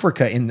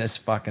Africa in this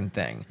fucking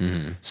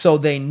thing. So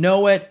they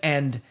know it,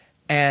 and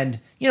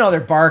they're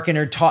barking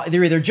or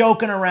they're either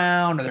joking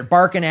around or they're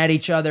barking at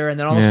each other, and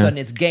then all of a sudden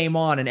it's game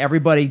on and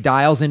everybody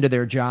dials into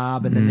their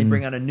job, and then they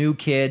bring on a new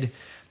kid,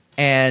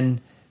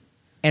 and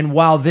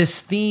while this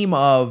theme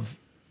of,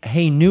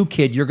 hey, new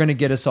kid, you're going to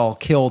get us all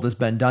killed has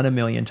been done a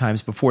million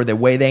times before, the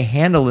way they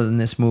handle it in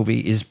this movie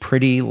is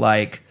pretty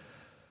like,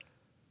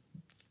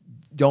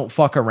 don't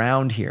fuck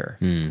around here.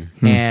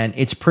 And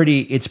it's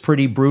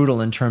pretty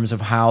brutal in terms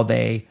of how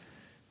they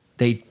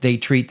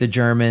treat the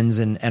Germans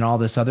and all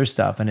this other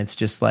stuff, and it's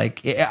just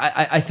like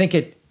I think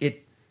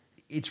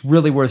it's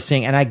really worth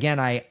seeing. And again,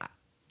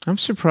 I'm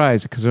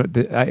surprised because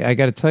I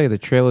got to tell you, the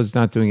trailer's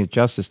not doing it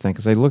justice then,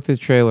 because I looked at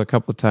the trailer a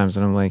couple of times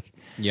and I'm like,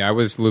 yeah, I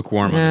was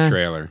lukewarm on the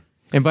trailer.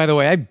 And by the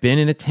way, I've been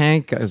in a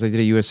tank as I did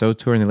a USO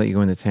tour, and they let you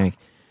go in the tank.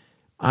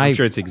 I'm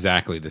sure it's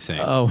exactly the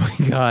same. Oh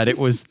my God, it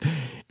was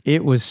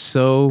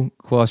so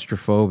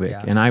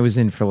claustrophobic, and I was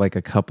in for like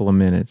a couple of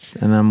minutes,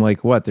 and I'm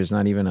like, what? There's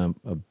not even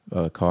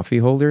a coffee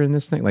holder in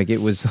this thing? Like,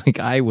 it was like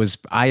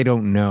I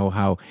don't know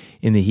how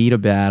in the heat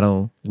of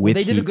battle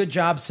they did a good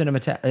job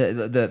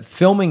the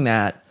filming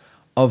that.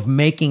 of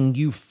making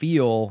you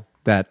feel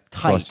that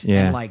tight close,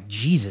 yeah. and like,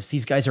 Jesus,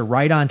 these guys are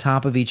right on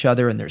top of each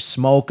other, and there's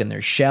smoke and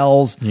there's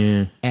shells,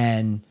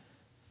 and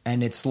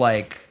it's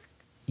like,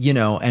 you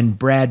know, and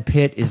Brad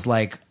Pitt is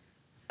like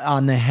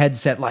on the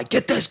headset, like,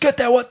 get this, get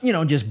that, what, you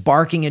know, just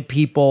barking at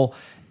people,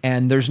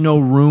 and there's no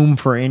room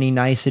for any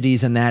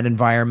niceties in that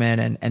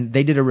environment, and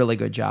they did a really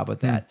good job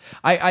with that.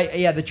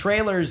 The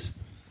trailers.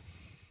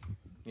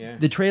 Yeah.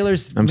 The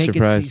trailers make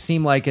it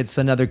seem like it's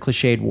another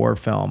cliched war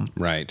film,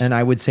 right? And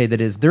I would say that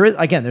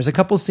there's a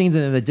couple scenes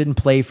in there that didn't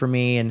play for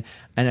me, and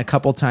a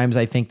couple times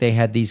I think they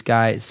had these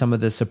guys, some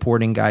of the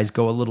supporting guys,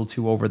 go a little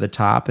too over the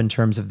top in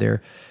terms of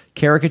their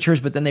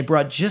caricatures, but then they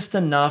brought just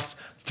enough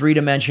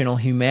three-dimensional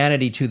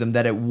humanity to them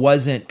that it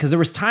wasn't, because there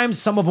was times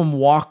some of them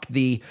walked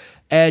the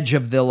edge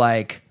of the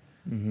like.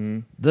 Mm-hmm.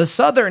 The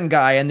Southern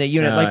guy in the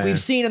unit, we've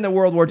seen in the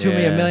World War II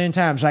a million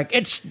times. Like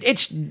it's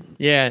and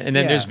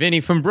then there's Vinny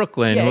from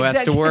Brooklyn who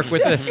has to work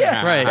with the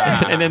right,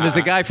 and then there's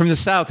a guy from the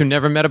South who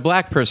never met a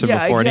black person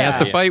before, and he has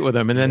to fight with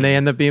him, and then they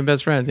end up being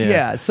best friends.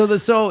 So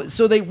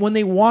they when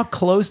they walk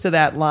close to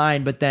that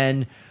line, but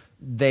then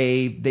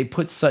they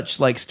put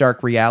such like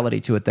stark reality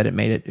to it that it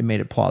made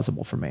it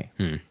plausible for me.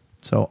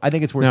 So I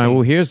think it's worth.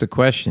 Well, here's the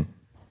question.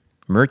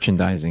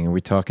 Merchandising? Are we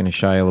talking a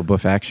Shia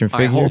LaBeouf action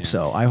figure? I hope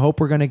so. I hope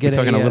we're going to get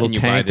a little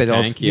tank that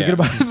also. You're going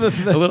to buy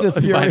a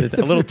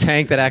little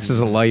tank that acts as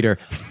a lighter.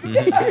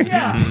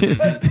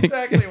 That's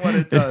exactly what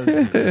it does.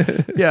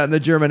 Yeah, and the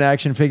German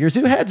action figures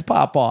whose heads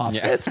pop off.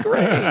 Yeah. It's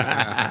great.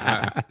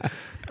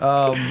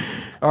 All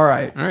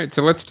right.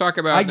 So let's talk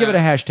about. I give it a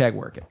hashtag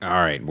work it. All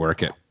right,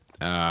 work it.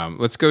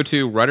 Let's go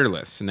to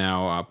Rudderless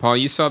now. Paul,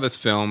 you saw this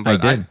film.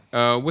 But I did.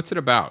 What's it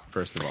about?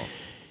 First of all.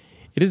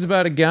 It is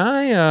about a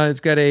guy. It's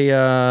got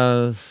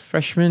a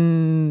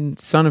son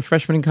of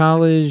freshman in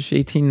college,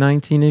 18,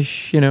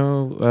 19-ish,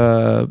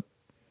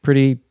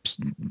 pretty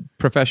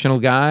professional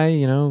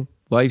guy,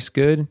 life's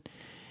good.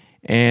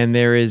 And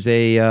there is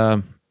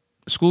a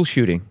school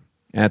shooting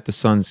at the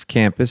son's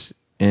campus,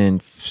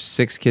 and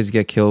 6 kids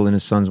get killed, and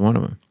his son's one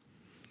of them.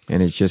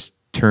 And it just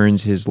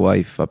turns his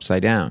life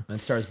upside down. And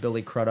it stars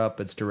Billy Crudup.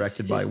 It's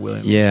directed by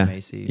William H.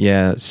 Macy.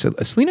 Yeah. So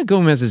Selena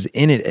Gomez is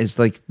in it as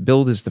like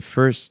billed as the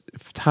first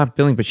top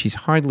billing, but she's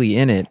hardly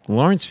in it.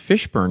 Lawrence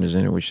Fishburne is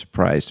in it, which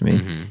surprised me.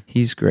 Mm-hmm.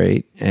 He's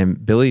great,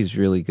 and Billy's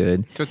really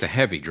good. So it's a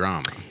heavy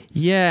drama.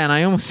 Yeah, and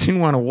I almost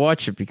didn't want to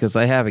watch it because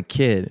I have a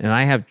kid,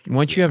 and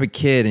once you have a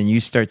kid and you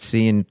start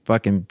seeing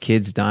fucking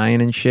kids dying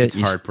and shit, it's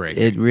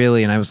heartbreaking. It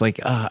really, and I was like,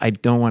 I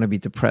don't want to be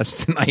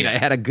depressed tonight. I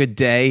had a good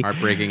day.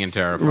 Heartbreaking and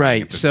terrifying.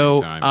 Right. At the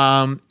same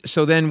time.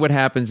 So then what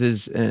happens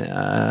is, I don't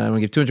want to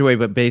give too much away,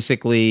 but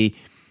basically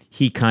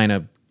he kind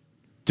of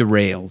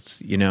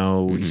derails.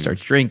 He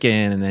starts drinking,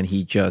 and then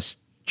he just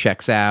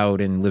checks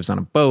out and lives on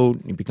a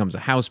boat. He becomes a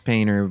house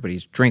painter, but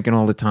he's drinking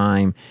all the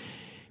time.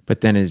 But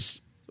then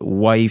his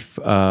wife,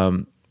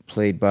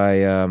 played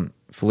by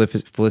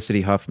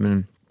Felicity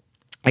Huffman,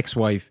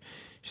 ex-wife,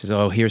 she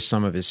says, here's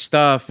some of his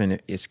stuff. And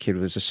his kid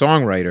was a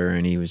songwriter,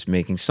 and he was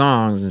making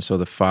songs. And so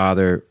the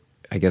father,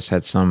 I guess,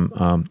 had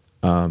some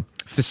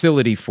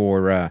facility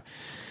for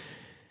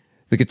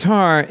the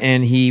guitar,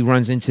 and he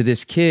runs into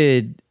this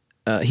kid.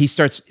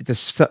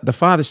 The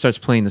father starts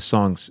playing the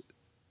songs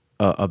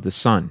of the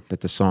son that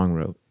the son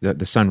wrote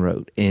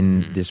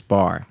in this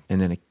bar,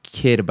 and then a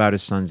kid about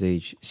his son's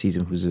age sees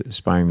him, who's an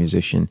aspiring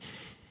musician,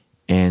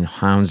 and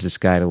hounds this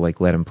guy to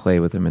like let him play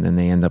with him, and then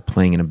they end up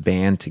playing in a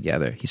band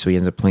together. So he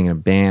ends up playing in a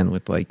band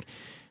with like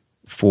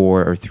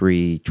 4 or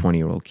 3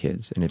 20-year-old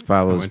kids, and it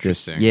follows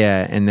this.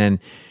 Yeah, and then,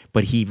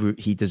 but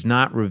he does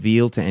not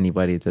reveal to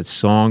anybody the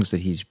songs that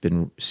he's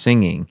been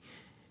singing,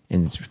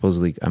 and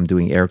supposedly, I'm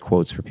doing air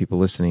quotes for people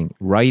listening,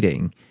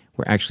 writing,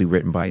 were actually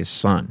written by his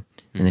son.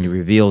 And then he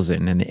reveals it,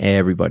 and then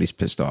everybody's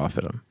pissed off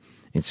at him.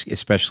 It's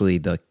especially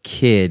the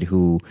kid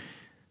who...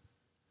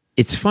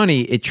 It's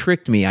funny, it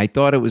tricked me. I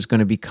thought it was going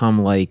to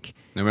become like...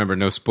 Remember,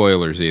 no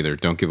spoilers either.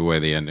 Don't give away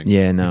the ending.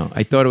 Yeah, no.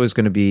 I thought it was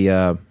going to be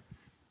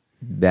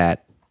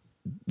that...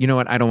 You know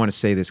what? I don't want to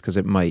say this because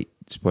it might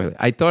spoil it.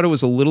 I thought it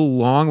was a little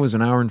long. It was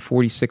an hour and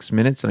 46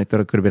 minutes, and I thought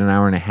it could have been an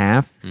hour and a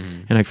half.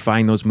 Mm-hmm. And I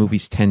find those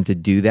movies tend to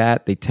do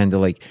that. They tend to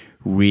like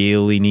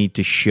really need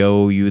to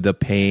show you the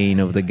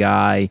pain of the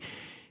guy.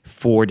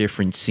 4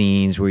 different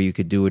scenes where you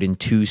could do it in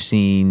 2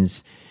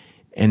 scenes.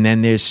 And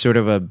then there's sort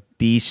of a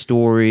B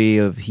story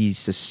of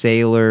he's a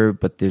sailor,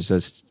 but there's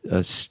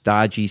a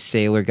stodgy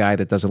sailor guy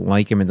that doesn't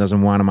like him and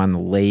doesn't want him on the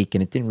lake.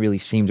 And it didn't really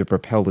seem to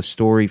propel the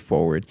story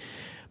forward.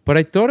 But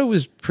I thought it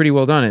was pretty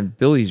well done. And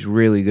Billy's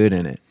really good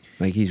in it.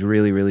 Like, he's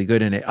really, really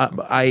good in it.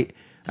 I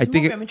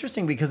think I'm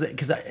interesting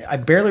because I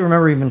barely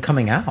remember even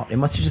coming out. It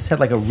must have just had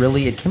like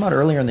it came out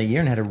earlier in the year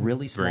and had a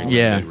really small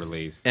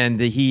release. And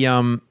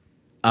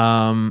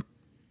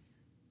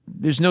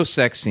there's no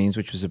sex scenes,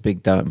 which was a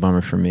big bummer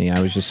for me. I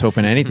was just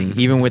hoping anything,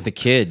 even with the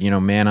kid,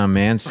 man on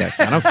man sex.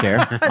 I don't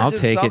care. I'll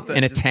take it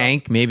in a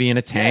tank, maybe in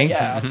a tank.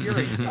 Yeah,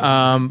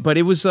 but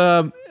it's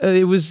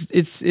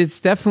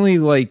definitely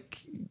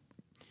like,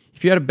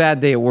 if you had a bad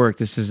day at work,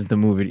 this isn't the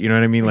movie. You know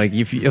what I mean? Like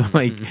if you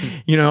like,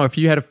 if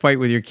you had a fight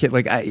with your kid,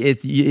 like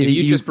if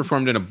you just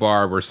performed in a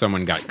bar where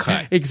someone got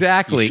cut,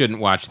 exactly, you shouldn't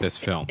watch this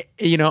film.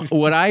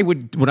 What I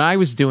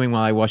was doing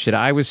while I watched it,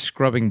 I was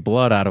scrubbing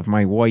blood out of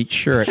my white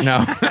shirt.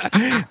 No,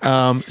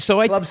 so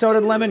I club soda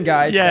and lemon,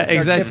 guys. Yeah,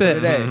 that's it.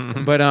 Today.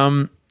 But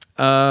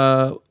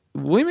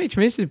William H.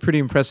 Macy is a pretty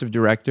impressive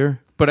director.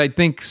 But I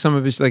think some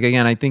of it's like,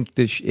 again, I think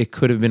it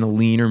could have been a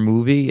leaner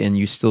movie, and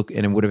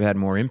it would have had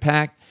more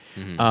impact.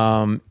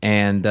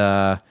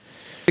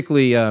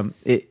 Basically,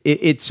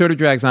 it sort of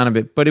drags on a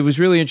bit, but it was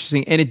really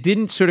interesting, and it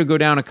didn't sort of go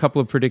down a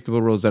couple of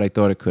predictable roads that I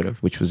thought it could have,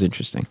 which was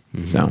interesting.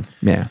 So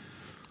yeah.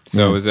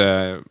 So is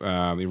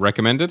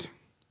recommended?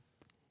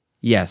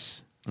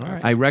 Yes, all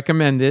right. I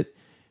recommend it,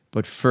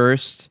 but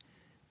first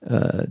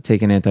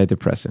take an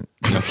antidepressant.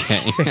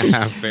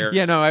 Okay, fair.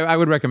 Yeah, no, I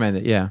would recommend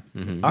it. Yeah,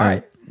 All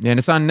right. and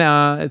it's on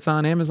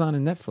Amazon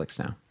and Netflix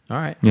now. All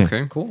right. Yeah.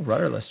 Okay. Cool.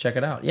 Rudderless. Check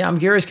it out. Yeah, I'm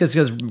curious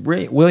because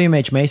William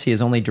H. Macy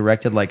has only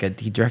directed like a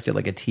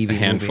TV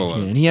handful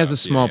movie. of And he has a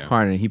stuff, small yeah.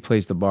 part in it. He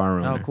plays the bar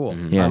owner. Oh, cool.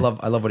 Yeah. I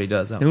love what he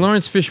does. And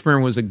Lawrence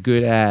Fishburne was a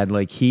good ad.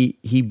 Like he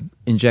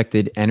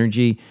injected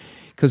energy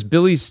because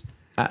Billy's.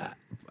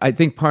 I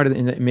think part of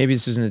maybe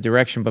this isn't the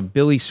direction, but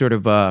Billy sort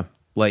of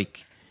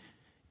like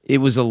it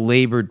was a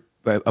labored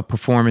a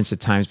performance at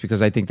times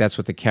because I think that's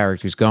what the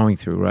character's going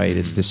through, right?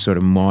 It's this sort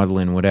of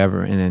maudlin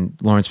whatever, and then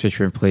Lawrence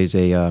Fishburne plays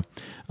a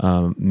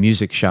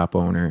music shop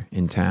owner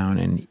in town,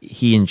 and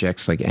he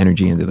injects like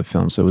energy into the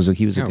film. So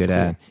he was a good cool.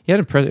 ad. He had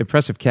an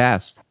impressive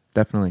cast,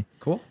 definitely.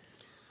 Cool.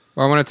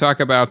 Well, I want to talk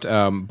about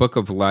Book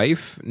of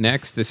Life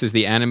next. This is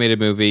the animated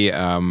movie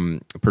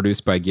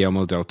produced by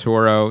Guillermo del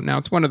Toro. Now,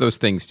 it's one of those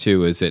things,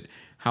 too, is it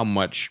how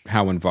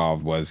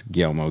involved was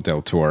Guillermo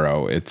del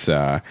Toro? It's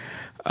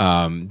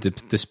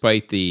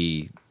despite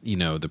the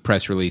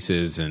press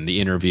releases and the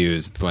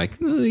interviews, it's like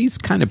he's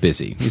kind of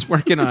busy. He's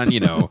working on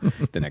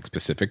the next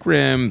Pacific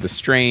Rim, the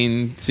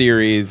Strain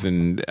series,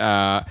 and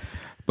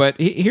but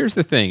here's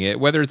the thing: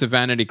 whether it's a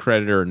vanity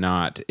credit or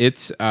not,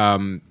 it's a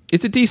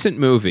decent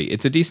movie.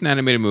 It's a decent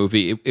animated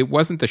movie. It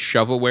wasn't the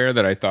shovelware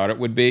that I thought it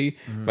would be,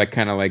 like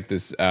kind of like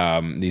this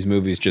these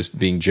movies just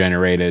being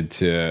generated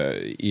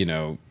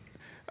to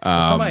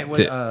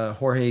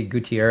Jorge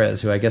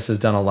Gutierrez, who I guess has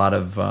done a lot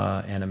of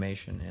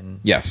animation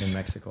in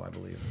Mexico, I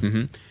believe.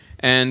 Mm-hmm.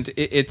 And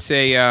it's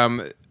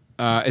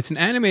an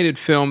animated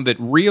film that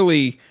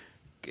really,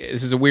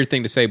 this is a weird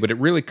thing to say, but it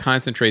really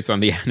concentrates on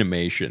the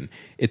animation.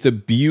 It's a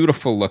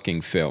beautiful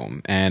looking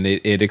film, and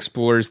it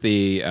explores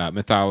the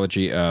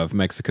mythology of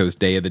Mexico's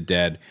Day of the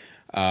Dead.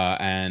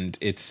 And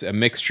it's a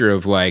mixture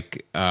of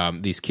like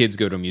these kids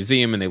go to a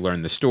museum and they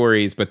learn the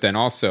stories, but then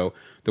also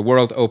the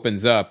world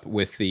opens up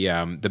with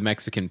the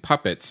Mexican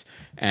puppets,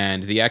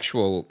 and the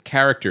actual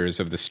characters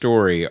of the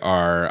story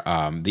are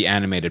the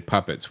animated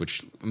puppets,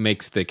 which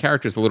makes the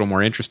characters a little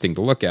more interesting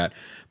to look at.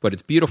 But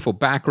it's beautiful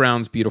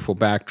backgrounds, beautiful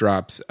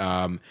backdrops.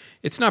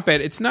 It's not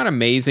bad. It's not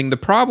amazing. The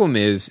problem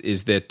is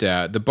that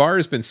the bar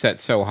has been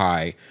set so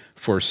high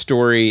for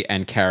story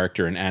and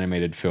character in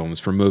animated films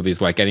for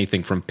movies like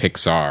anything from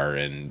Pixar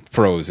and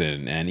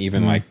Frozen and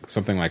even like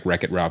something like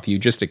Wreck-It Ralph. You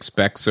just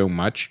expect so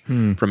much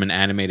from an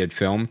animated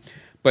film.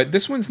 But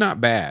this one's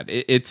not bad.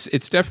 It's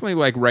definitely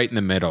like right in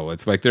the middle.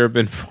 It's like there have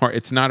been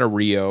it's not a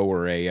Rio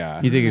or a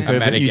You think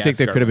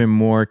there could have been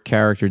more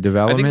character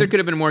development? I think there could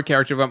have been more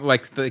character development.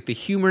 Like the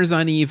humor's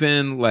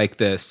uneven. Like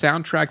the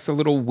soundtrack's a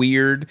little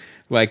weird.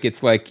 Like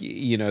it's like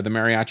the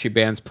mariachi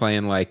band's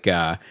playing like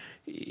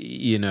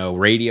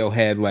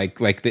Radiohead,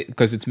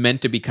 because it's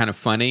meant to be kind of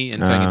funny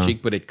and tongue in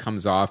cheek, but it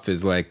comes off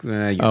as like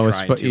you're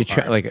trying too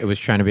hard. Like it was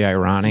trying to be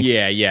ironic.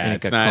 Yeah.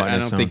 It's not. I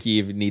don't think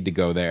you even need to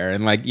go there.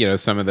 And like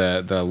some of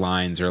the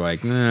lines are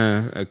like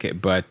okay,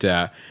 but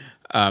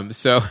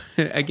so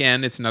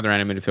again, it's another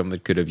animated film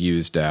that could have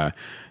used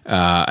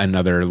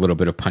another little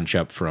bit of punch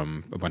up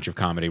from a bunch of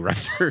comedy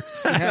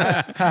writers.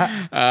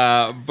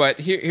 But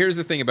here's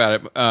the thing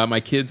about it. My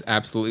kids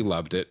absolutely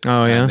loved it.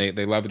 Oh, yeah?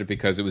 They loved it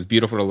because it was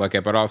beautiful to look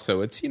at, but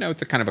also it's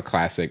it's a kind of a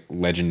classic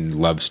legend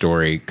love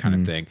story kind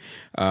of thing.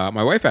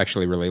 My wife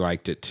actually really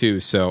liked it too.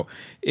 So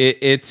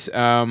it's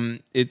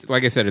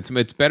like I said,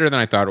 it's better than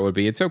I thought it would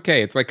be. It's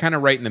okay. It's like kind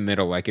of right in the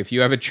middle. Like if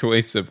you have a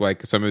choice of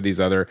like some of these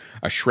a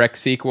Shrek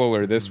sequel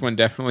or this one,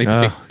 definitely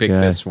pick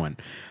this one.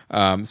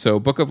 So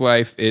Book of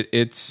Life,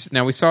 it's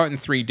now we saw it in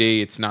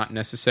 3D. It's not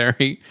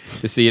necessary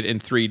to see it in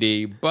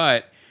 3D,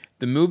 but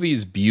the movie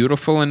is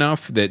beautiful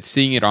enough that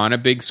seeing it on a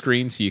big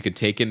screen so you could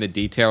take in the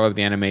detail of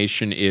the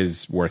animation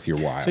is worth your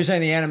while. So you're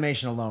saying the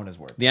animation alone is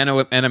worth it? The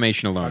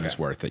animation alone is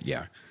worth it,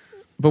 yeah.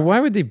 But why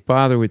would they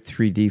bother with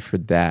 3D for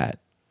that?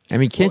 I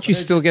mean, can't you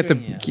still get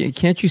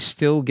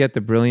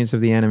the brilliance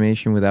of the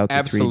animation without the 3D?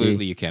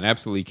 Absolutely, you can.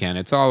 Absolutely, you can.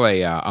 It's all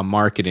a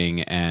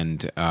marketing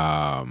and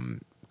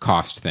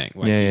cost thing.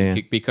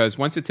 Because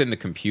once it's in the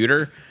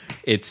computer,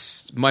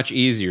 it's much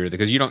easier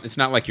because it's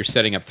not like you're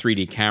setting up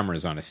 3D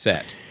cameras on a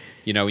set.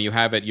 When you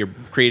have it, you're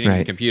creating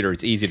a computer.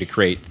 It's easy to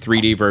create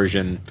 3D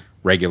version,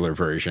 regular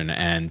version,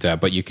 and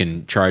but you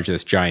can charge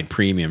this giant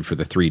premium for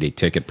the 3D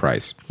ticket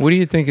price. What do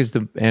you think is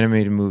the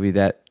animated movie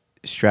that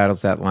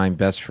straddles that line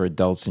best for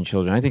adults and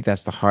children. I think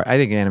that's I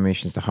think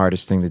animation is the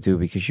hardest thing to do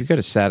because you got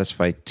to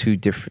satisfy two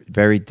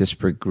very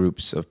disparate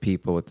groups of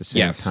people at the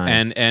same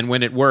time. And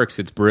when it works,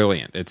 it's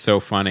brilliant. It's so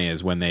funny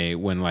is when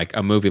like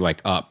a movie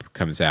like Up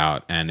comes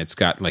out and it's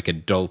got like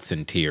adults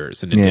in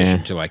tears in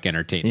addition to like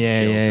entertaining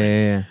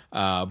children.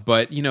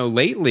 But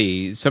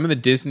lately some of the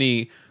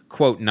Disney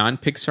quote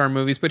non-Pixar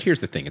movies, but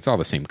here's the thing, it's all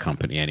the same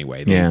company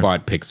anyway. They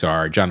bought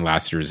Pixar. John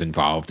Lasseter is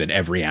involved in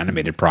every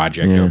animated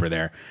project over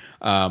there.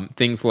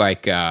 Things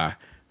like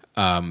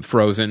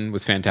Frozen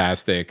was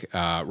fantastic.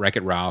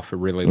 Wreck-It Ralph I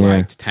really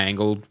liked.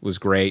 Tangled was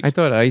great. I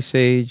thought Ice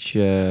Age,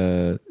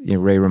 Ray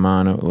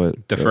Romano.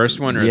 The first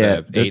one or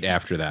the 8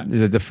 after that?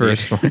 The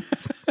first one.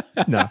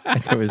 No, I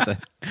thought it was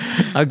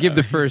I'll give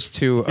the first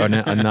two a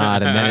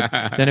nod, and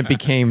then it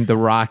became the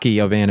Rocky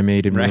of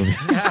animated movies.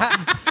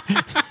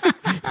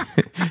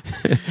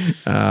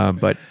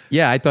 But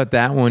yeah, I thought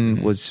that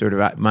one was sort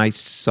of. My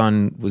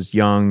son was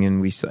young,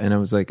 and I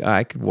was like,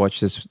 I could watch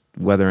this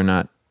whether or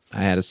not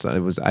I had a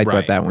son. I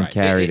thought that one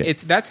carried it.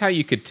 That's how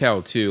you could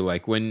tell too.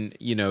 Like when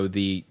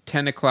the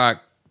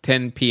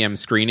 10 p.m.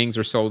 screenings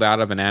are sold out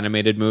of an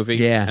animated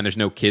movie, and there's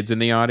no kids in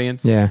the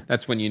audience.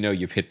 That's when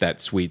you've hit that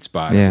sweet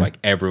spot of like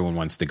everyone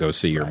wants to go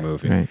see your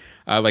movie. Right.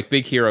 Like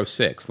Big Hero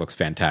 6 looks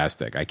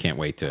fantastic. I can't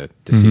wait to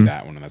see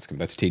that one. And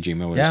that's T.J.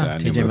 Miller's new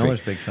T.J. movie.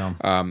 Miller's big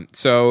film.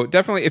 So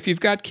definitely, if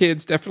you've got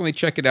kids, definitely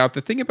check it out.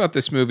 The thing about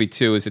this movie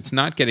too is it's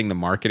not getting the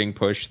marketing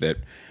push that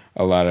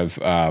a lot of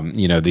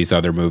these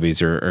other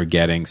movies are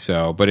getting.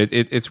 So, but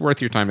it's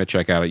worth your time to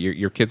check out.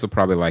 Your kids will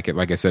probably like it.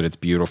 Like I said, it's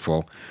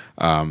beautiful.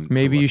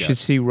 Maybe you should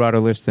see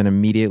Rudderless and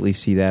immediately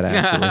see that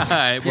afterwards.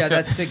 Yeah,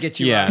 that's to get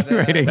you out of the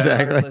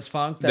Rudderless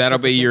funk. That'll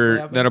be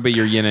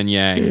your yin and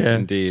yang,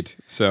 indeed.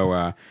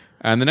 So,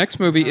 and the next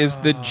movie is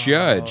The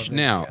Judge.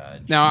 Now,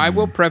 I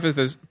will preface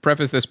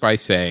this by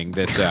saying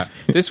that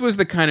this was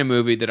the kind of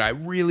movie that I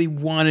really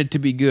wanted to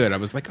be good. I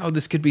was like, oh,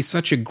 this could be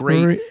such a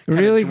great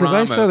really, because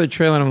I saw the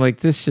trailer and I'm like,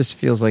 this just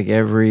feels like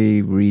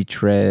every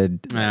retread.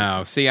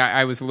 Oh, see,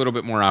 I was a little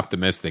bit more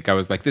optimistic. I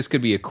was like, this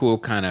could be a cool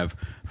kind of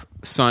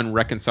son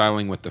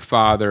reconciling with the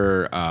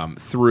father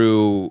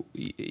through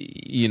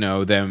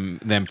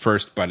them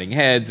first butting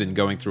heads and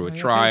going through a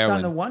trial. Based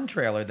on the one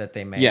trailer that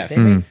they made. Yes. They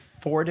made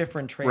 4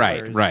 different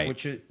trailers, right.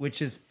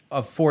 which is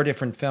of 4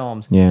 different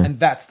films, Yeah. and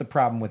that's the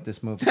problem with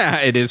this movie.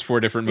 It is 4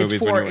 different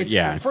movies.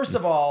 First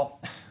of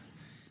all,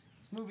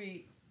 this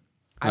movie,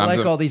 I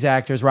like all these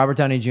actors. Robert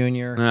Downey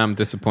Jr. I'm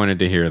disappointed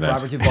to hear that.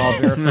 Robert Duvall,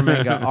 Vera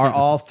Farmiga are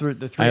all through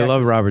the 3 I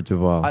love actors. Robert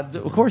Duvall.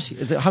 Of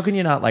course, how can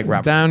you not like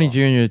Robert Downey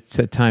Duvall?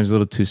 Jr. at times a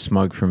little too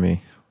smug for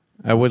me.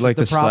 I would like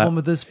the to problem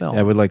with this film.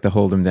 I would like to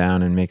hold him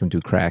down and make him do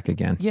crack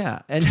again.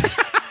 Yeah, and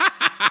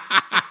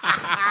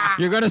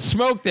You're going to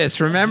smoke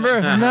this,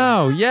 remember?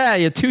 No, yeah,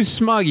 you're too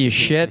smug, you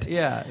shit.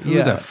 yeah,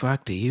 Who the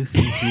fuck do you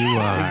think you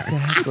are?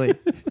 exactly.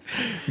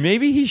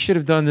 Maybe he should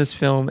have done this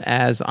film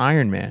as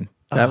Iron Man.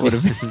 That would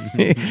have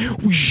been.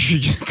 Whoosh,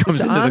 just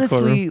comes It's into the honestly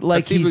courtroom. like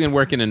Let's see if we can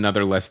work in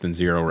another less than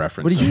zero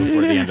reference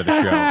before the end of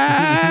the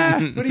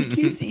show. But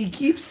he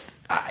keeps.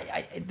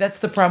 That's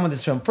the problem with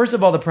this film. First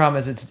of all, the problem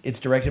is it's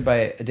directed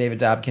by David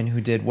Dobkin, who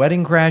did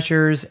Wedding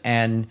Crashers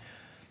and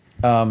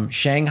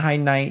Shanghai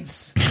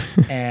Nights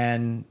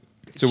and.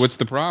 So what's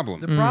the problem?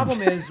 The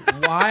problem is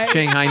why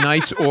Shanghai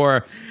Nights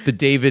or the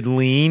David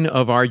Lean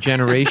of our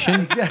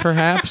generation,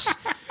 perhaps.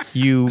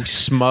 You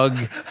smug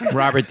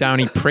Robert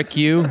Downey prick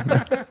you.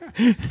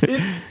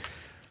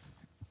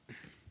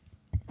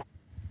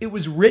 It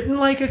was written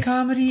like a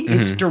comedy,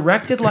 it's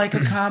directed like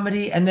a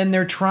comedy, and then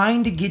they're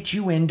trying to get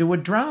you into a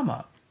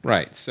drama.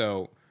 Right.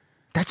 So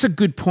That's a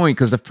good point,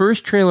 because the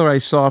first trailer I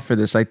saw for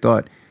this, I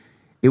thought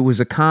it was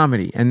a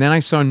comedy. And then I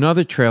saw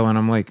another trailer, and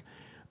I'm like,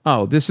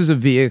 oh, this is a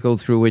vehicle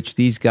through which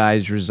these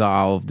guys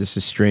resolve this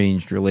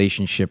estranged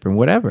relationship and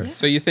whatever.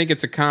 So you think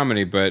it's a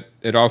comedy, but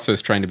it also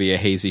is trying to be a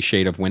hazy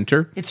shade of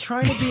winter? It's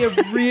trying to be a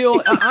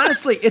real...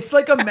 honestly, it's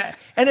like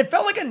and it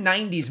felt like a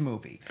 90s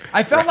movie.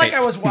 I felt like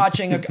I was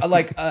watching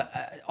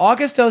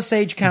August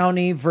Osage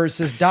County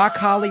versus Doc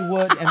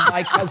Hollywood and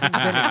My Cousin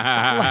Vinny.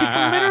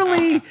 Like,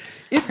 literally...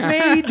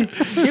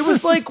 It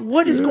was like,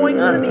 what is going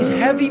on in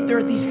there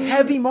are these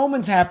heavy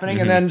moments happening,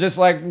 and then just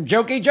like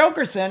Jokey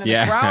Jokerson in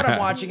the crowd I'm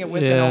watching it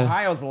with, and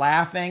Ohio's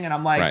laughing, and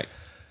I'm like, right.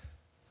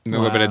 A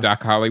little bit of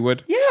Doc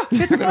Hollywood. yeah,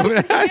 it's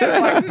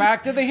like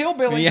back to the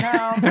hillbilly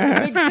town,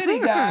 the big city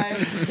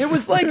guy. It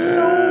was like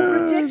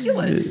so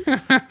ridiculous.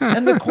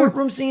 And the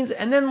courtroom scenes,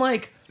 and then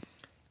like,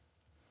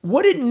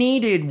 what it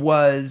needed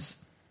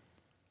was,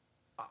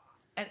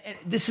 and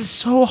this is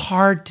so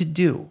hard to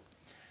do.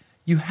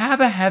 You have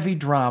a heavy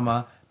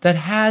drama that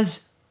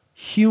has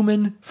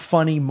human,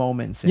 funny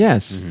moments in it.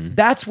 Yes.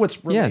 That's what's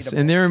relatable. Yes,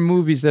 and there are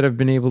movies that have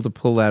been able to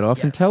pull that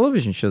off, and Yes.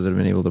 television shows that have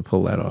been able to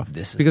pull that off.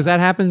 This is because that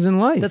happens in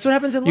life. That's what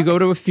happens in You life. go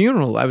to a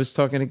funeral. I was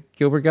talking to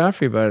Gilbert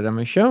Godfrey about it on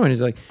my show, and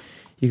he's like,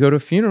 you go to a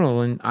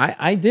funeral, and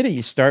I did it.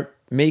 You start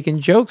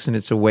making jokes, and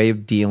it's a way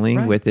of dealing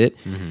Right. with it.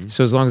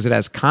 So as long as it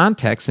has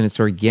context and it's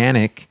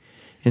organic,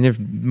 And there are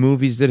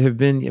movies that have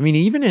been, I mean,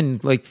 even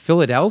in like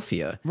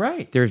Philadelphia,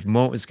 Right. There's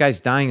this guy's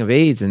dying of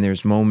AIDS, and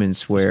there's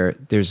moments where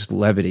there's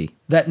levity.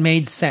 That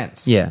made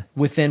sense. Yeah.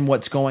 Within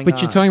what's going on.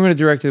 But you're talking about a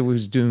director who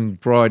was doing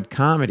broad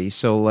comedy,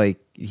 so like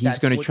he's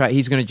going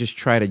to just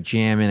try to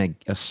jam in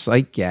a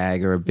sight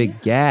gag or a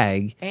big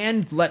gag.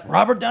 And let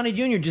Robert Downey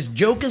Jr. just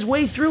joke his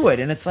way through it.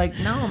 And it's like,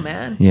 no,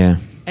 man. Yeah.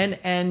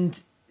 And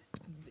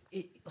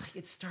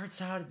it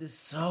starts out this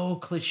so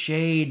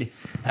cliched,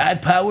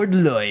 high-powered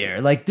lawyer.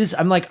 Like this,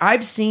 I'm like,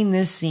 I've seen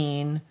this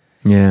scene.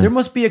 Yeah. There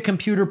must be a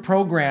computer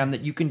program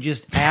that you can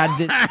just add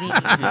this scene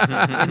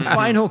in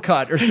Final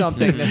Cut or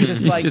something that's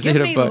just like, just give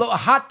hit a me button.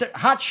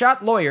 hot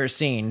shot lawyer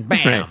scene.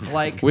 Bam. Right.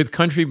 Like With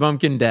Country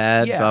Bumpkin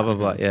Dad, Yeah. blah, blah,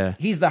 blah. Yeah.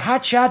 he's the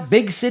hot shot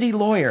big city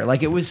lawyer.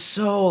 Like it was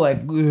so like,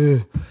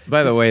 ugh.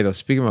 By the way, though,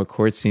 speaking about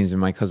court scenes in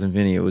My Cousin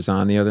Vinny, it was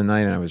on the other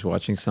night, and I was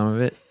watching some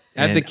of it.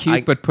 At the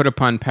cute but put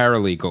upon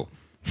paralegal.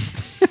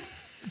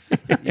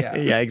 Yeah.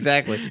 Yeah,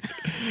 exactly.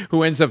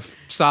 Who ends up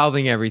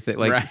solving everything,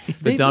 like Right. the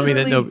They dummy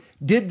that literally no.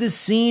 did the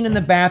scene in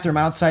the bathroom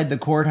outside the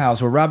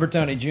courthouse where Robert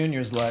Downey Jr.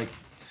 is like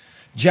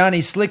Johnny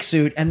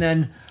Slicksuit, and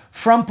then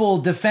Frumple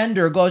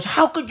Defender goes,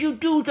 "How could you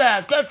do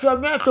that? That's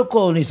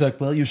unethical." And he's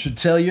like, "Well, you should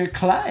tell your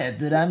client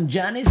that I'm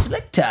Johnny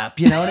Slicktop,"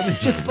 you know. And it was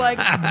just like,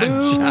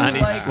 boo,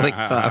 Johnny like,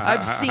 Slicktop.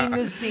 I've seen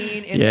this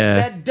scene in Yeah.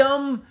 that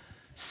dumb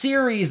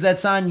series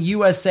that's on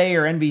USA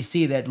or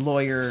NBC. That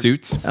lawyer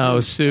Suits.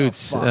 Oh,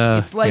 Suits. Fuck.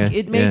 It's like yeah,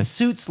 it made yeah.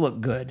 Suits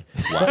look good.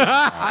 But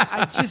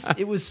I just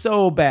it was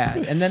so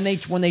bad. And then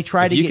when they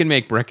tried If to you get can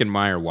make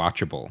Breckenmeyer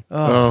watchable.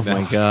 Oh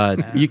my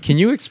God! Can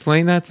you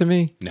explain that to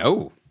me?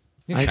 No.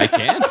 I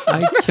can't.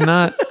 I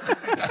cannot.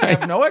 I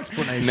have no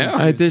explanation.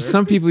 No. There's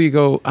some people you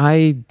go,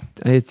 I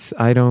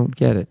don't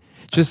get it.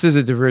 Just as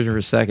a diversion for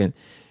a second,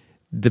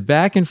 the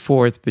back and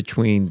forth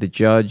between the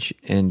judge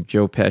and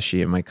Joe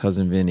Pesci and My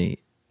Cousin Vinny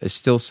is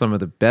still some of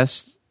the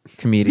best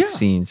comedic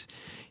scenes.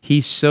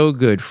 He's so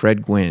good,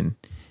 Fred Gwynn,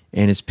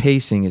 and his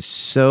pacing is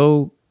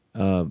so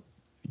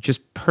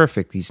just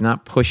perfect. He's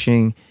not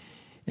pushing,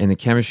 and the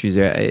chemistry's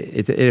there.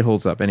 It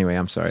holds up. Anyway,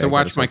 I'm sorry. So I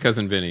watch gotta My stop.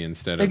 Cousin Vinny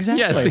instead of...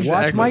 Exactly. Yes, Watch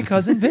exactly. My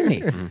Cousin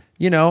Vinny.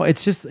 You know,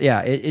 it's just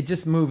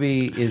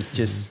movie is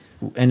just,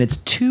 and it's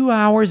 2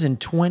 hours and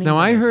 20 Now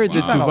I minutes. heard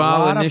You've that got a lot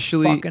Duvall of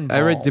initially. fucking I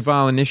read balls.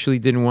 Duvall initially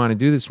didn't want to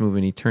do this movie,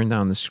 and he turned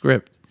down the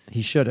script.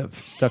 He should have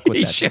stuck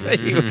with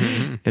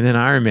that. And then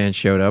Iron Man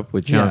showed up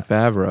with Jon Yeah.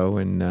 Favreau,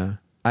 and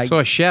I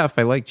saw Chef.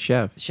 I liked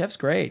Chef. Chef's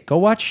great. Go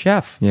watch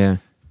Chef. Yeah,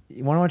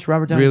 You want to watch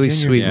Robert Downey really Jr.?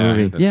 sweet Yeah,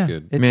 movie. that's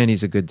good. It's- Man,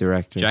 he's a good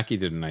director. Jackie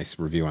did a nice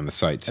review on the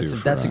site, too.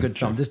 That's a good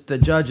film. The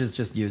judge is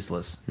just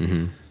useless.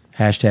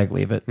 Hashtag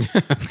leave it.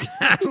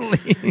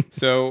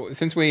 So,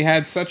 since we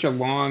had such a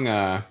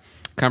long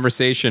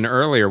conversation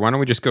earlier, why don't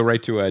we just go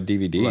right to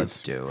DVDs?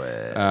 Let's do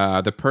it.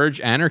 The Purge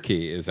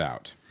Anarchy is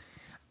out.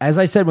 As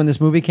I said, when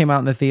this movie came out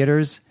in the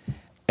theaters,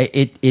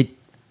 the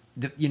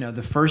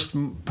first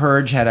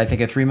Purge had, I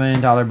think, a $3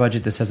 million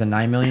budget. This has a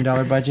 $9 million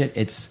budget.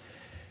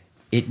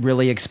 It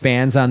really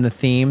expands on the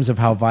themes of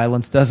how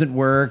violence doesn't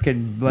work,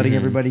 and letting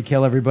everybody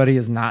kill everybody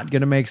is not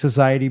going to make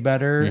society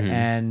better,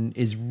 and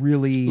is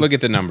really Look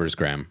at the numbers,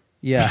 Graham.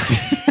 yeah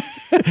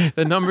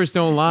The numbers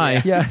don't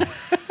lie. yeah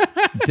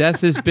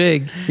Death is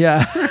big.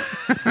 yeah,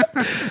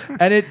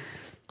 and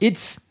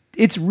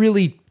it's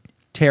really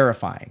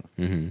terrifying,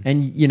 and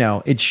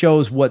it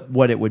shows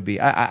what it would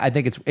be. I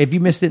think it's, if you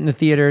missed it in the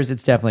theaters,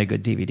 it's definitely a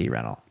good DVD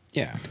rental.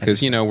 Yeah,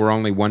 because, we're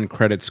only one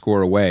credit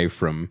score away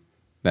from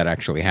that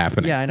actually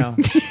happening. Yeah, I know.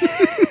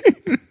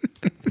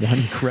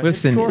 One credit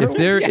Listen, score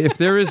if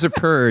there is a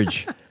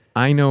purge,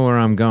 I know where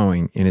I'm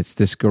going, and it's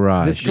this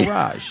garage. this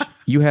garage.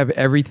 You have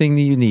everything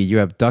that you need. You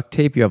have duct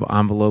tape. You have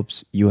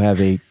envelopes. You have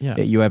a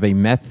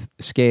meth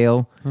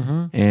scale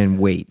and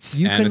weights.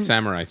 And a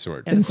samurai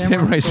sword. And a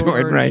samurai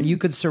sword, right. And you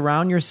could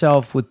surround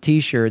yourself with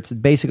T-shirts.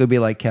 It'd basically be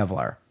like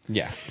Kevlar.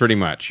 Yeah, pretty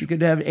much. You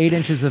could have 8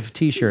 inches of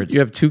T-shirts. You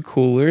have 2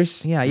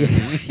 coolers. yeah,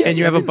 And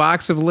you have a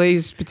box of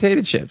Lay's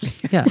potato chips.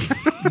 yeah.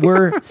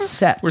 We're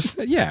set.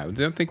 I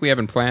don't think we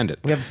haven't planned it.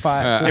 We have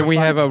 5. And we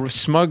have a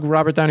smug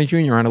Robert Downey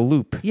Jr. on a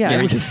loop. Yeah.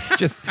 And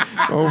just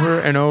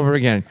over and over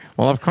again.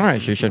 Well, of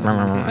course you should.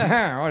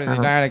 What is he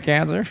dying of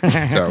cancer?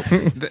 So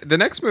the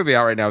next movie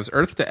out right now is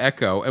Earth to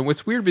Echo, and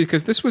what's weird,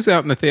 because this was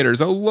out in the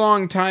theaters a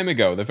long time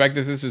ago, the fact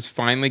that this is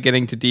finally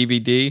getting to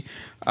DVD,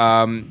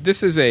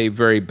 this is a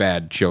very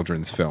bad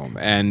children's film,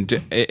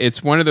 and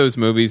it's one of those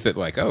movies that,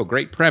 like, oh,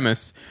 great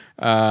premise,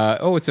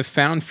 it's a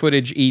found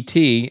footage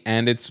E.T.,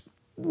 and it's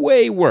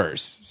way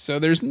worse. So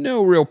there's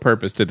no real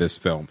purpose to this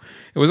film.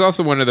 It was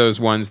also one of those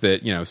ones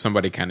that,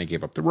 somebody kind of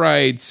gave up the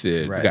rights.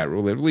 It got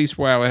released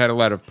while it had a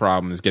lot of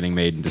problems getting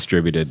made and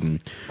distributed.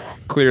 And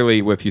clearly,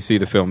 if you see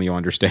the film, you'll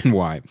understand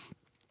why.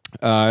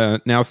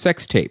 Now,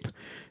 Sex Tape.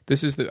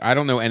 This is I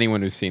don't know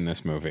anyone who's seen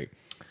this movie.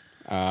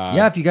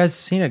 Yeah, if you guys have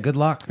seen it, good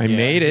luck. I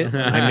made it.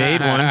 I made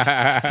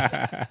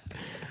one.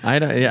 I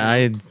don't.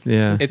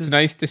 Yeah. It's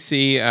nice to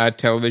see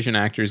television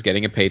actors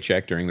getting a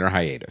paycheck during their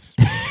hiatus.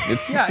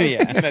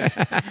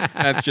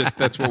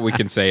 That's what we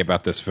can say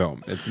about this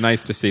film. It's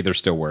nice to see they're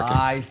still working.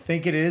 I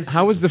think it is.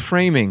 How was the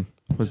framing?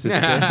 Was it?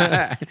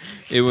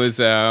 It was,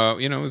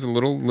 it was a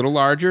little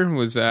larger. It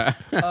was.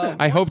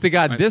 I hope to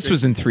God this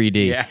was in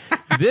 3D. Yeah.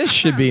 This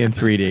should be in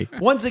 3D.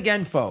 Once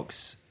again,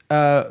 folks,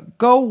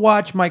 go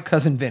watch My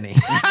Cousin Vinny.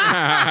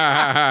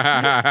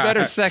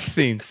 Better sex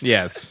scenes.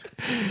 Yes,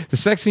 The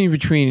sex scene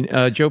between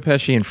Joe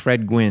Pesci and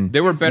Fred Gwynn.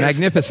 there were better.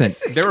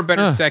 Magnificent. There were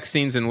better sex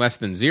scenes in Less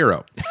Than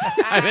Zero.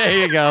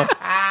 There you go.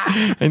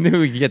 I knew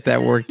we could get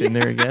that worked in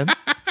there again.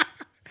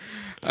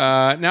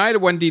 Now I had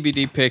one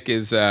DVD pick.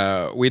 Is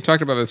we had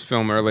talked about this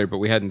film earlier, but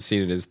we hadn't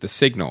seen it. Is The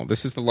Signal?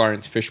 This is the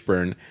Lawrence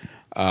Fishburne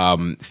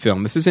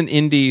film. This is an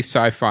indie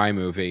sci-fi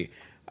movie.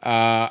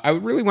 I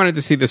really wanted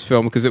to see this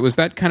film because it was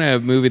that kind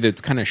of movie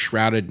that's kind of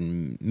shrouded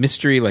in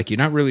mystery. Like you're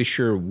not really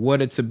sure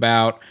what it's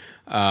about.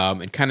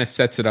 It kind of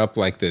sets it up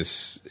like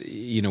this,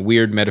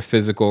 weird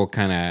metaphysical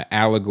kind of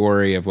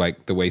allegory of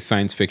like the way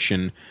science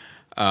fiction,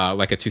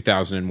 like a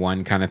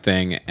 2001 kind of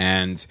thing.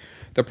 And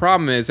the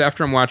problem is,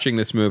 after I'm watching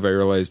this movie, I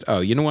realized, oh,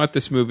 you know what?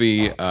 This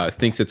movie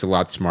thinks it's a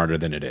lot smarter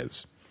than it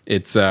is.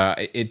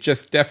 It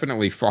just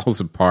definitely falls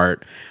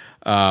apart.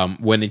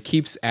 When it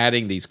keeps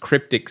adding these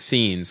cryptic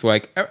scenes,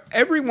 like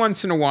every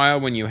once in a while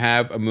when you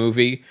have a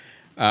movie,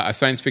 a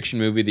science fiction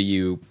movie that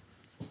you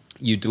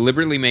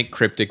deliberately make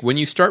cryptic, when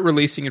you start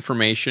releasing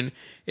information,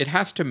 it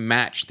has to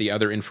match the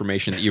other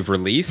information that you've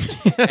released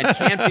and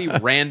can't be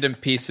random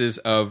pieces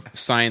of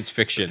science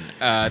fiction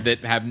that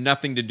have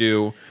nothing to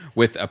do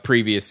with a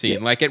previous scene. Yeah.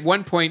 Like at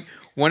one point,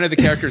 one of the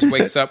characters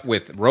wakes up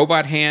with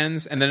robot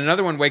hands, and then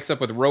another one wakes up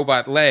with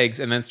robot legs,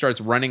 and then starts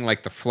running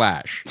like the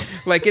Flash.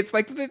 Like it's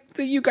like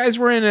you guys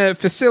were in a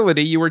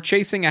facility, you were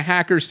chasing a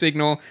hacker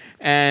signal,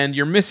 and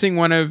you're missing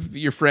one of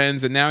your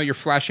friends, and now you're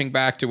flashing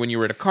back to when you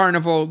were at a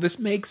carnival. This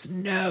makes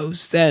no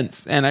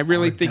sense, and I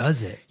really think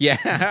does it?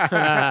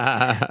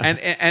 Yeah,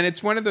 and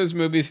it's one of those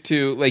movies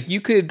too. Like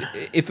you could,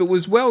 if it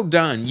was well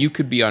done, you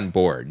could be on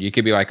board. You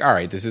could be like, all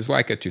right, this is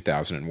like a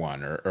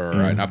 2001 or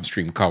an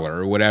Upstream Color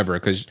or whatever,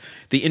 because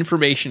the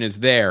information is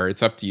there.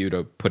 It's up to you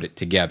to put it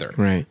together.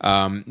 Right.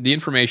 The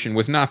information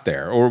was not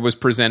there, or was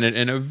presented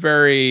in a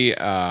very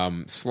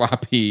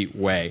sloppy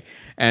way.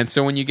 And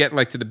so when you get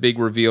like to the big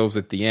reveals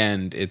at the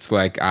end, it's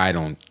like I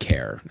don't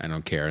care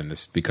in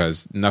this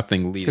because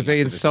nothing leading. Because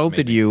they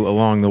insulted you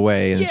along the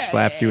way and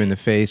slapped you in the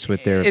face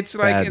with their. It's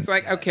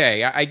like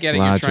okay, I get it.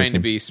 You're trying to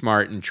be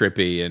smart and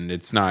trippy, and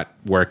it's not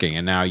working.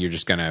 And now you're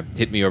just gonna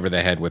hit me over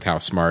the head with how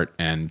smart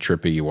and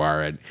trippy you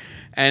are.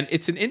 And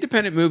it's an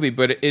independent movie,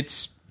 but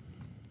it's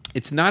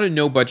not a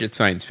no-budget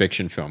science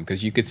fiction film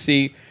because you could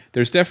see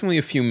there's definitely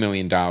a few $1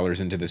 million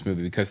into this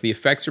movie because the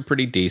effects are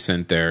pretty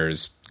decent.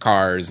 There's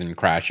cars and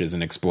crashes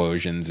and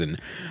explosions, and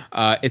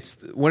it's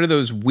one of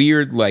those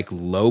weird, like,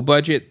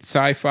 low-budget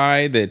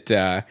sci-fi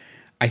that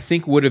I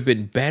think would have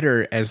been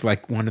better as,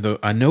 like,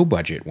 a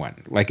no-budget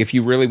one. Like, if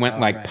you really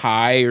went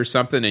Pi or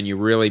something and you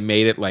really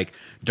made it, like,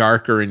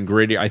 darker and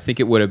gritty, I think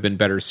it would have been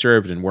better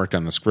served and worked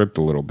on the script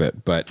a little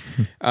bit. But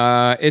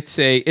it's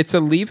a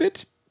leave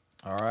it.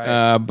 All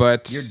right.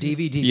 But your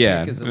DVD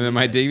pick is a leave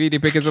my it. DVD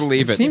pick is a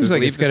leave it. It seems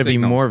like Leave it's the got to be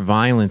Signal. more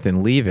violent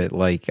than leave it.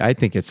 Like I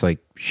think it's like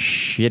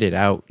shit it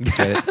out.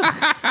 Get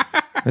it?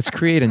 Let's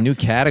create a new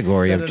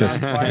category Set of it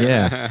just on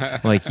fire.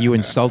 like you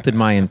insulted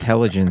my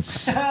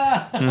intelligence.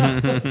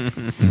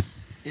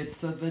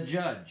 It's the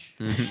judge.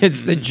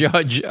 It's the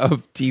judge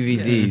of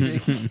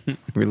DVDs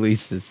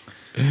releases.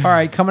 All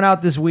right, coming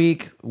out this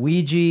week,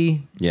 Ouija.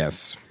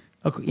 Yes.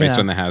 Okay, Based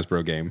on the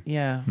Hasbro game.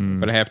 Yeah.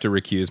 But I have to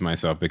recuse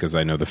myself because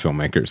I know the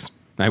filmmakers.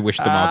 I wish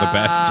them all the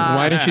best.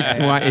 Why didn't you?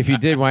 If you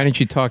did, why didn't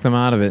you talk them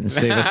out of it and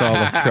save us all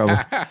the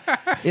trouble?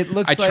 It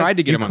looks. I tried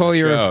to get them on the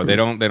your- show. They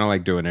don't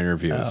like doing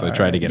interviews. So I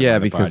tried to get them Yeah,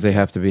 on the because they podcast.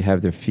 have to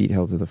have their feet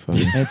held to the phone.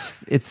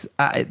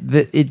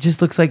 It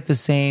just looks like the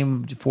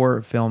same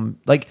for film.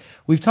 Like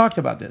we've talked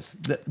about this.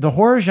 The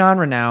horror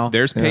genre now.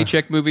 There's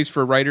paycheck movies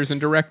for writers and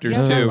directors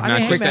Yeah, too, I not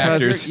mean, just hey, man,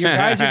 actors. Your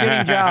guys are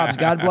getting jobs.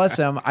 God bless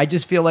them. I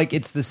just feel like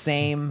it's the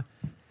same.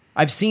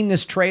 I've seen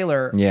this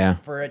trailer. Yeah.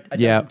 For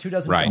two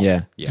dozen. Right. films.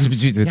 Yeah. Yeah.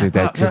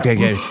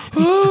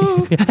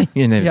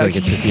 And then like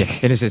it's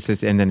just and it's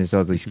just and then it's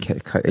all these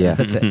yeah.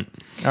 That's it.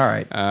 All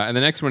right. And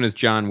the next one is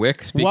John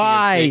Wick.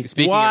 Why?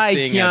 Why of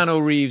seeing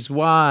Keanu Reeves?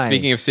 Why?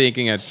 Speaking of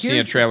seeing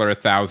a trailer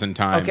 1,000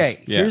 times.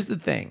 Okay. Yeah. Here's the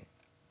thing.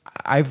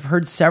 I've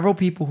heard several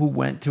people who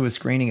went to a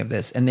screening of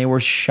this, and they were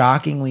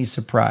shockingly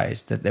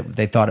surprised that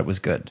they thought it was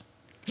good.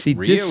 See,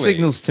 Really? this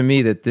signals to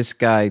me that this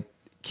guy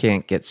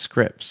can't get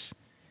scripts.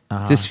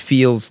 This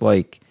feels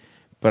like,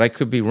 but I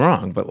could be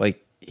wrong. But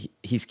like,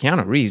 he's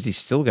Keanu Reeves. He's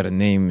still got a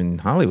name in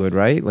Hollywood,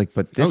 right? Like,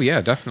 but this, Oh,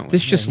 yeah, definitely.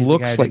 This just he's the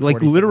guy looks who did like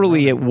 47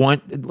 literally Eleven. at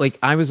one. Like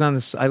I was on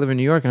I live in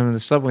New York, and I'm in the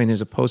subway, and there's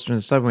a poster in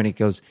the subway, and it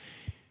goes,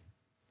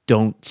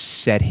 "Don't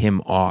set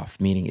him off,"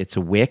 meaning it's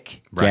a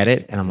wick. Right. Get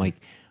it? And I'm like,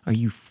 are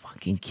you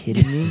fucking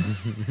kidding me?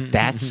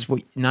 That's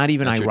what. Not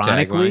even That's your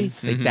ironically,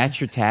 tagline? like,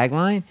 that's your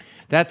tagline.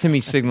 That to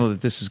me signaled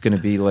that this was going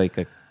to be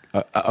like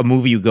a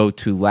movie you go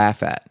to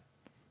laugh at.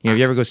 You know, if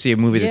you ever go see a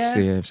movie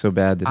that's so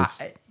bad that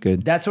it's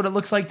good. That's what it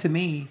looks like to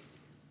me.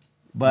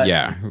 But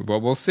Yeah, well,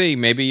 we'll see.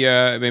 Maybe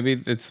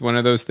it's one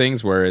of those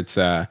things where it's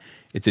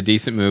it's a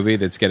decent movie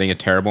that's getting a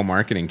terrible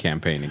marketing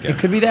campaign again. It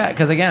could be that,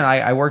 because again,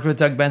 I worked with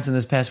Doug Benson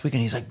this past week,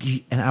 and he's like,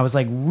 and I was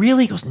like,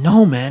 really? He goes,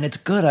 no, man, it's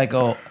good. I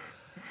go,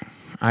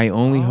 I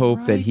only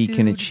hope that he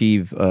can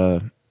achieve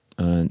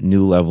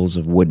new levels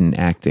of wooden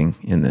acting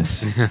in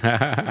this.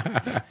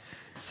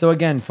 So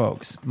again,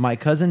 folks, My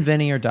Cousin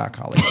Vinny or Doc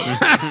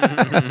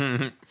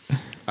Hollywood.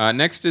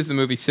 Next is the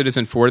movie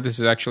Citizen 4. This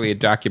is actually a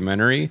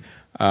documentary.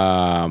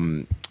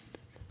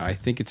 I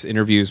think it's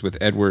interviews with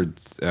Edward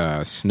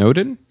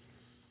Snowden.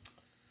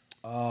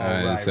 Oh,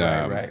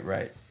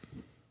 right.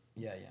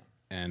 Yeah.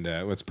 And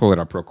let's pull it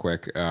up real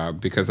quick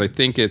because I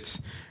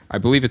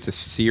believe it's a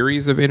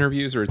series of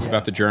interviews, or it's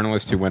about the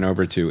journalist who went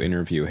over to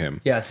interview him.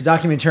 Yeah, it's a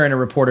documentary, and a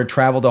reporter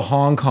traveled to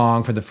Hong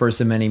Kong for the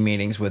first of many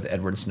meetings with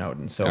Edward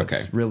Snowden. So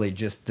it's really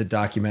just the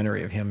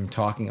documentary of him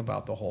talking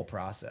about the whole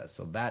process.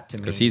 So that, to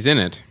me... Because he's in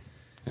it.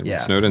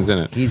 Edward Snowden's in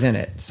it. He's in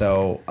it.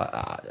 So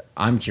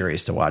I'm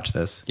curious to watch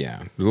this.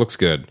 Yeah, it looks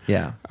good.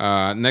 Yeah.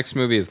 Next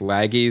movie is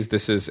Laggies.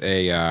 This is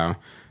the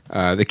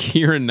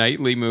Keira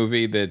Knightley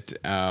movie that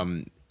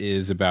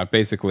is about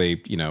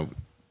basically,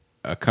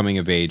 a coming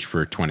of age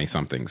for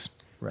 20-somethings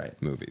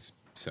movies.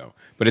 So,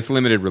 but it's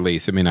limited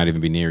release. It may not even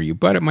be near you,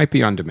 but it might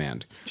be on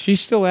demand.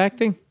 She's still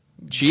acting?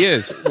 She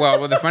is.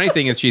 Well, the funny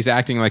thing is she's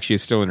acting like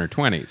she's still in her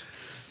 20s.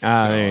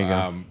 There you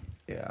go.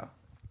 Yeah.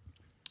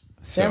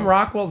 Sam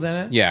Rockwell's in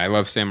it. Yeah, I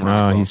love Sam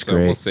Rockwell. Oh, he's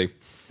great. We'll see.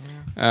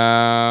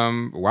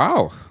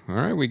 Wow. All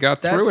right, we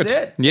got through it.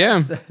 That's it.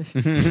 Yeah.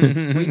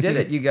 We did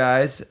it, you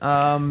guys.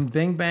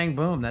 Bing, bang,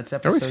 boom. That's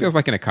episode. It always feels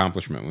like an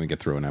accomplishment when we get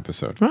through an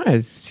episode. Right,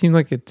 it seemed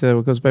like it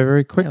goes by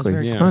very quickly.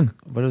 Very It's fun.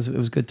 But it was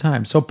a good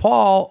time. So,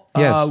 Paul,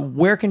 Yes.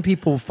 Where can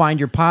people find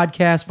your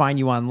podcast, find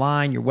you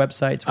online, your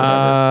websites,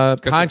 whatever?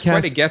 Because it's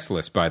quite a guest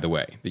list, by the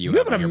way, that you have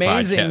have an on your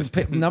amazing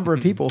podcast. number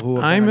of people who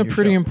have I'm been a on your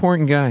pretty show.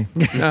 important guy.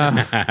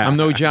 I'm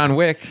no John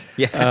Wick.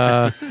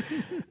 Yeah.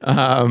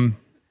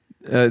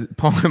 It's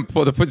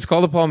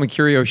called the Paul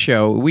Mecurio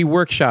Show. We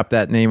workshopped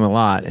that name a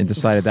lot and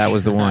decided that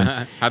was the one.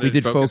 How did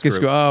we did focus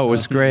group? Oh, it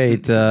was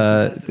great.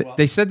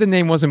 They said the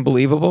name wasn't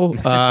believable.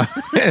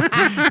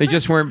 They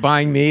just weren't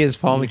buying me as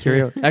Paul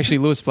Mecurio. Actually,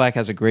 Louis Black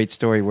has a great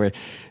story where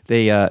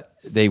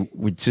they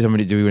would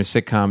somebody do a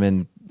sitcom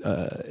and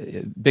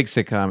big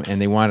sitcom,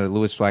 and they wanted a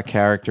Louis Black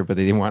character, but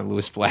they didn't want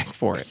Louis Black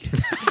for it.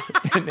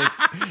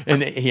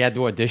 He had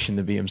to audition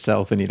to be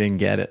himself, and he didn't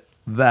get it.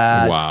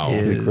 Wow.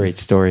 It's a great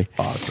story.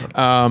 Awesome.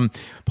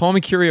 Paul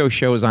Mecurio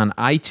Show is on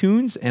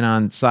iTunes and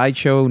on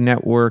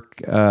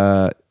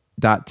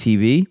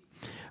SideshowNetwork.tv.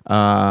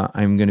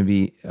 I'm going to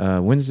be.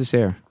 When does this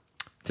air?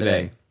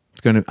 Today.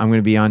 I'm going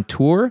to be on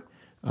tour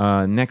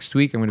next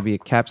week. I'm going to be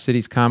at Cap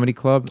City's Comedy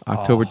Club,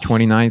 October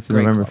 29th and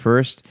November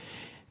 1st.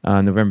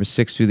 November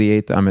 6th through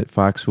the 8th, I'm at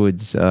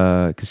Foxwoods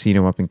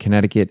Casino up in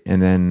Connecticut. And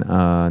then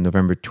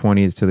November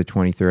 20th to the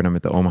 23rd, I'm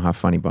at the Omaha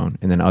Funny Bone.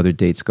 And then other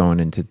dates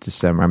going into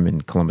December, I'm in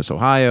Columbus,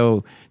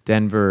 Ohio,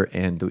 Denver,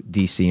 and the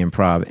DC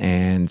Improv.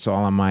 And it's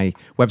all on my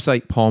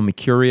website,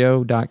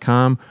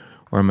 paulmecurio.com,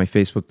 or on my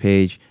Facebook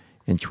page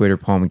and Twitter,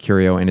 Paul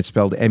Mecurio. And it's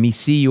spelled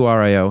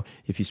Mecurio.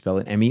 If you spell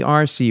it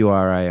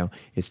Mercurio,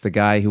 it's the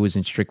guy who was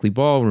in Strictly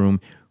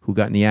Ballroom who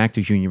got in the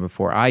Actors Union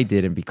before I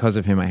did, and because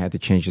of him, I had to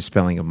change the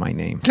spelling of my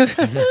name.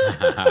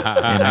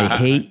 And I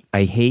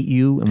hate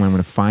you, and I'm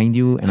going to find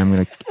you, and I'm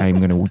going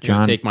to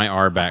John, take my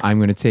R back. I'm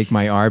going to take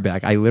my R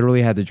back. I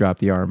literally had to drop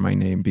the R in my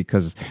name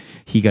because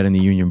he got in the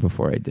union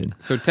before I did.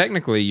 So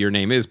technically, your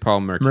name is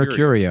Paul Mecurio.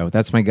 Mecurio.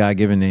 That's my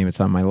God-given name.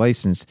 It's on my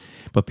license.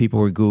 But people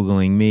were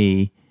Googling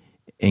me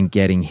and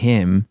getting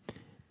him,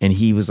 and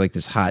he was like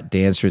this hot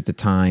dancer at the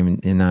time,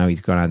 and now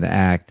he's gone on to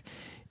act.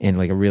 And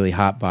like a really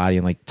hot body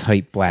and like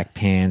tight black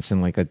pants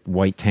and like a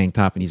white tank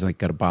top, and he's like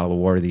got a bottle of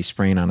water that he's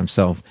spraying on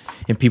himself.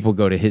 And people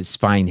go to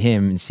find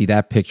him and see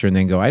that picture and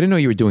then go, I didn't know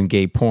you were doing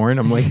gay porn.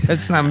 I'm like,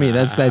 that's not me,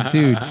 that's that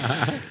dude.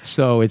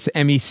 So it's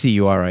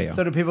Mecurio.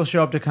 So do people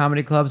show up to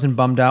comedy clubs and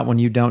bummed out when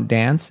you don't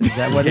dance? Is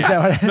that what? Is that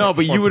what? No,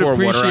 but you would Pour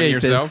water on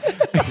appreciate this. yourself.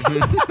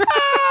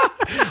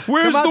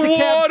 Where's the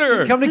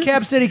water? Come to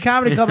Cap City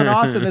Comedy Club in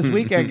Austin this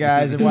weekend,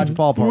 guys, and watch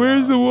Paul.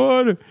 Where's the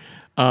water?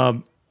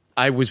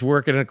 I was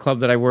working at a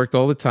club that I worked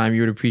all the time.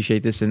 You would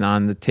appreciate this. And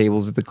on the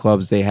tables at the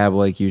clubs, they have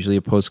like usually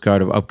a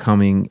postcard of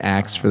upcoming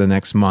acts for the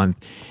next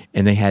month.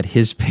 And they had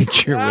his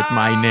picture with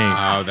my name.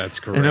 Oh, that's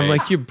great. And I'm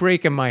like, you're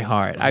breaking my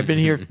heart. I've been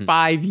here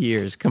 5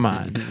 years. Come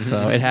on.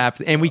 So it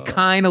happened. And we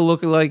kind of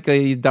look like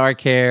a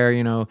dark hair,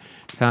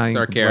 Italian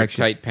dark hair,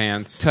 complexion.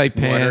 tight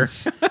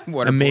pants,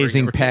 water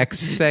amazing pecs.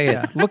 Say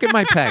it. Look at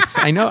my pecs.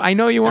 I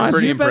know you want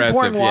to. You've been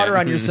pouring impressive, water yeah.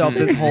 on yourself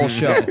this whole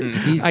show.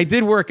 I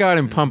did work out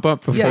and pump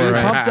up before. Yeah, you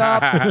right? pumped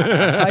up,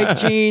 tight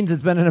jeans.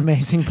 It's been an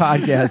amazing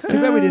podcast. Too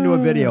bad we didn't do a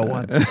video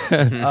one. All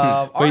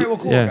right, well,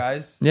 cool, yeah.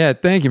 guys. Yeah,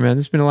 thank you, man.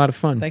 This has been a lot of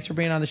fun. Thanks for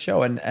being on the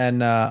show,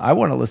 and I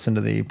want to listen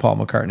to the Paul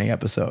McCartney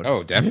episode.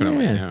 Oh,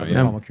 definitely. Yeah.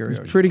 Yeah. Paul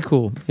Mecurio. It's pretty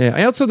cool. Yeah,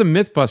 and also the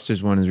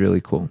Mythbusters one is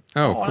really cool.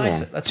 Oh, cool.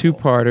 Nice. That's cool.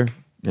 Two-parter,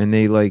 and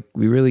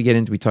we really get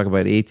into. We talk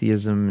about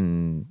atheism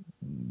and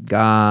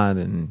God,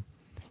 and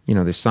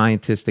they're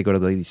scientists. They go to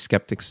these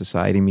skeptic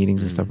society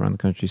meetings and stuff around the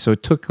country. So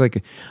it took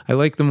I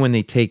like them when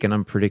they take an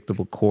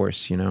unpredictable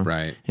course,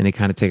 Right. and they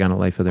kind of take on a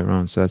life of their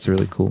own. So that's a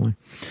really cool one.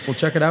 Well,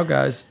 check it out,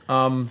 guys.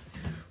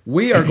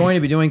 We are going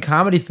to be doing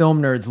Comedy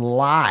Film Nerds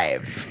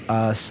live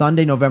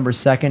Sunday, November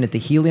 2nd at the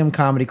Helium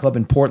Comedy Club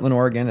in Portland,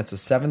 Oregon. It's a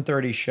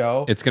 7:30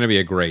 show. It's going to be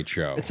a great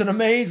show. It's an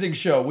amazing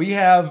show.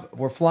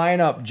 We're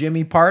flying up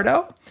Jimmy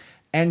Pardo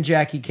and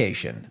Jackie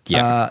Cation.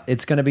 Yeah.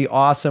 It's going to be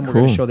awesome. We're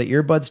Cool. going to show the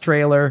Earbuds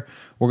trailer.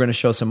 We're going to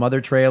show some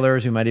other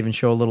trailers. We might even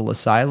show a little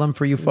Asylum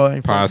for you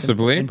folks.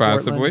 Possibly. in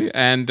Portland.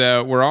 And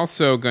we're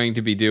also going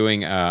to be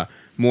doing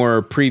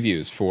more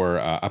previews for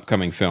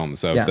upcoming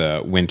films of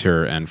the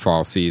winter and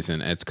fall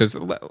season. It's because,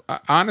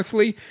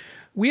 honestly,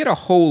 we had a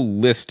whole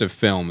list of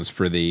films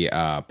for the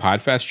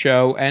Podfest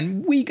show,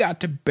 and we got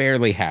to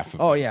barely half of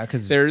them. Oh, yeah,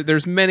 because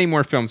There's many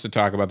more films to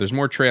talk about. There's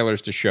more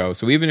trailers to show.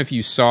 So even if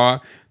you saw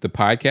the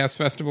Podcast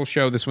Festival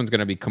show, this one's going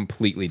to be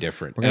completely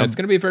different. And it's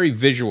going to be a very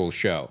visual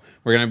show.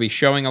 We're going to be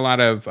showing a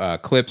lot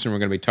of clips, and we're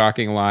going to be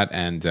talking a lot,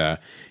 and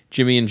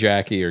Jimmy and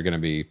Jackie are going to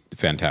be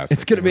fantastic.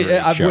 it's going to be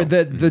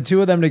the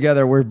two of them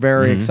together. We're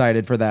very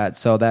excited for that.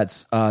 So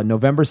that's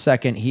November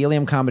 2nd,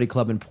 Helium Comedy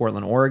Club in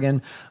Portland,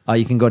 Oregon.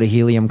 You can go to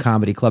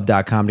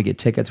heliumcomedyclub.com to get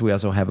tickets. We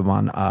also have them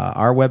on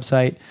our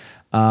website.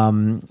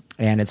 And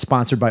it's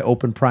sponsored by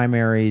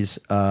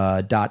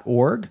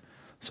openprimaries.org.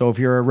 So if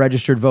you're a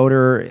registered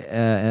voter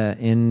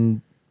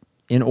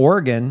in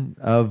Oregon,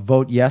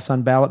 vote yes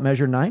on ballot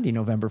measure 90,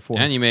 November 4th.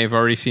 And you may have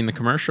already seen the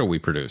commercial we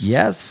produced.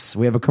 Yes,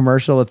 we have a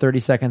commercial, a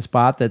 30-second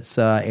spot that's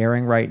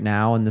airing right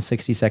now, and the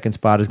 60-second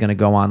spot is going to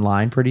go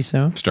online pretty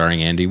soon.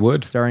 Starring Andy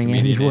Wood. Starring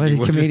Andy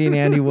Wood, comedian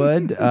Andy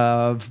Wood,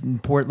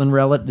 Portland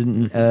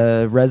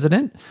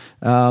resident.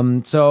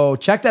 So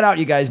check that out,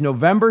 you guys.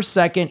 November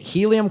 2nd,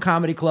 Helium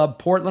Comedy Club,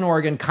 Portland,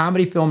 Oregon.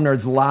 Comedy Film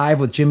Nerds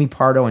live with Jimmy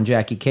Pardo and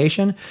Jackie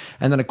Cation.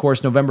 And then, of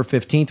course, November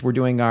 15th, we're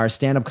doing our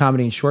stand-up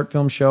comedy and short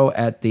film show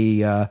at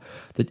the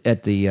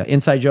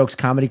Inside Jokes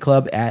Comedy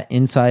Club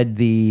inside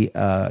the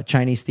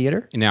Chinese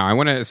Theater. Now, I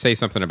want to say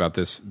something about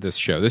this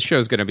show. This show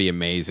is going to be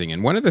amazing.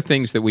 And one of the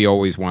things that we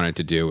always wanted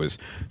to do is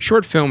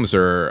short films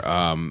are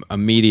a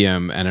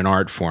medium and an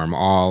art form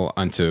all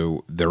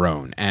unto their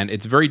own. And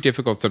it's very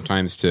difficult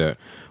sometimes to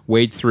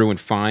wade through and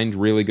find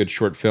really good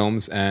short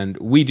films. And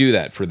we do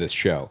that for this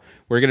show.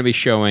 We're going to be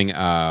showing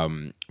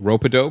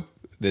Rope-A-Dope.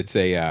 It's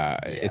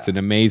an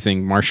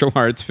amazing martial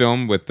arts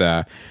film with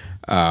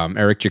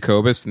Eric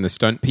Jacobus and the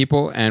stunt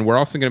people, and we're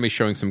also going to be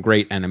showing some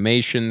great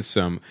animations.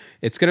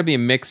 It's going to be a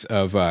mix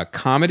of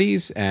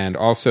comedies, and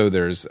also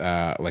there's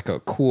like a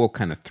cool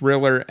kind of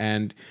thriller,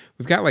 and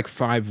we've got like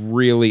 5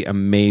 really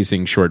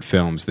amazing short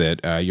films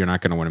that you're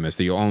not going to want to miss,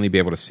 that you'll only be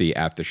able to see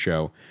at the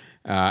show.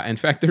 In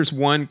fact, there's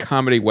one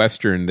comedy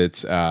western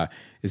that's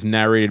is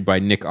narrated by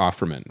Nick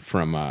Offerman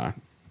from I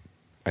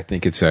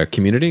think it's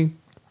Community.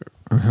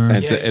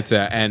 And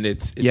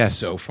it's Yes.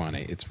 so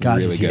funny. It's God,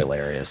 really is good.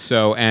 hilarious.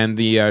 So, and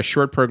the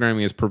short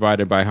programming is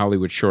provided by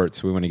Hollywood Shorts.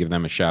 So we want to give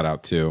them a shout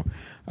out too.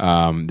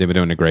 They've been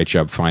doing a great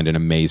job finding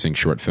amazing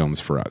short films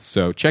for us.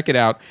 So check it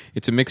out.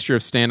 It's a mixture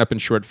of stand up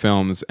and short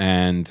films,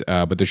 and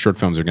but the short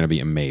films are going to be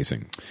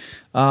amazing.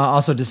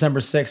 Also, December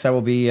 6th, I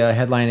will be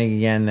headlining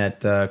again at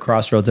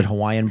Crossroads at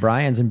Hawaiian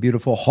Brian's in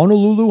beautiful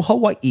Honolulu,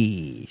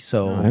 Hawaii.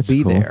 So that's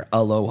be cool. there.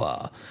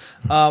 Aloha.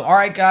 All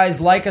right, guys,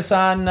 like us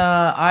on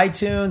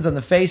iTunes, on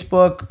the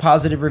Facebook,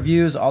 positive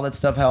reviews, all that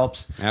stuff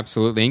helps.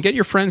 Absolutely. And get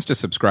your friends to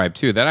subscribe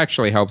too. That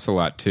actually helps a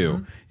lot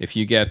too. If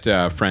you get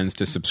friends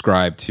to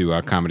subscribe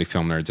to Comedy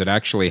Film Nerds, it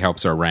actually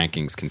helps our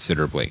rankings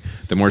considerably.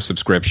 The more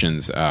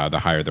subscriptions, the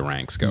higher the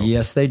ranks go.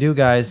 Yes, they do,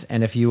 guys.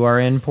 And if you are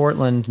in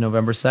Portland,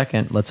 November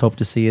 2nd, let's hope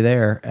to see you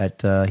there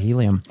at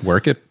Helium.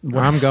 Work it.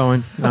 I'm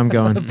going.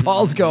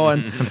 Paul's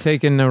going. I'm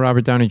taking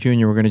Robert Downey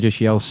Jr. We're going to just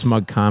yell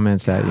smug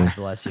comments at you.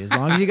 Bless you. As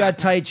long as you got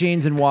tight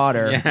jeans and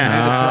water, the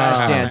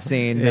flash dance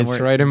scene. then It's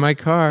right in my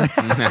car.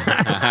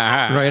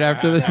 Right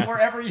after this.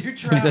 Wherever you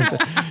travel.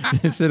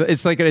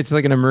 It's like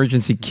an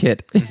emergency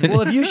kit.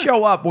 Well, if you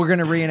show up, we're going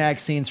to reenact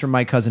scenes from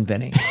My Cousin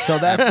Vinny. So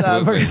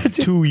that's we're gonna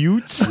do. 2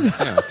 Utes.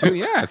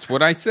 Yeah, it's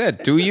what I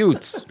said. 2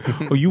 Utes.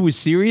 Oh, you were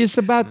serious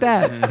about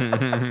that?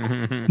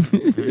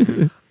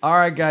 All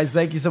right, guys.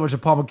 Thank you so much to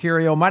Paul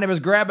Mecurio. My name is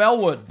Grab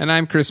Elwood. And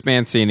I'm Chris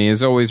Mancini.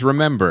 As always,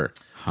 remember,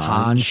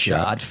 Han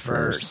shot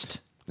first.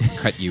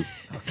 Cut you.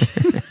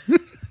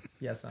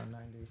 Yes, I'm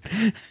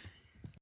 90.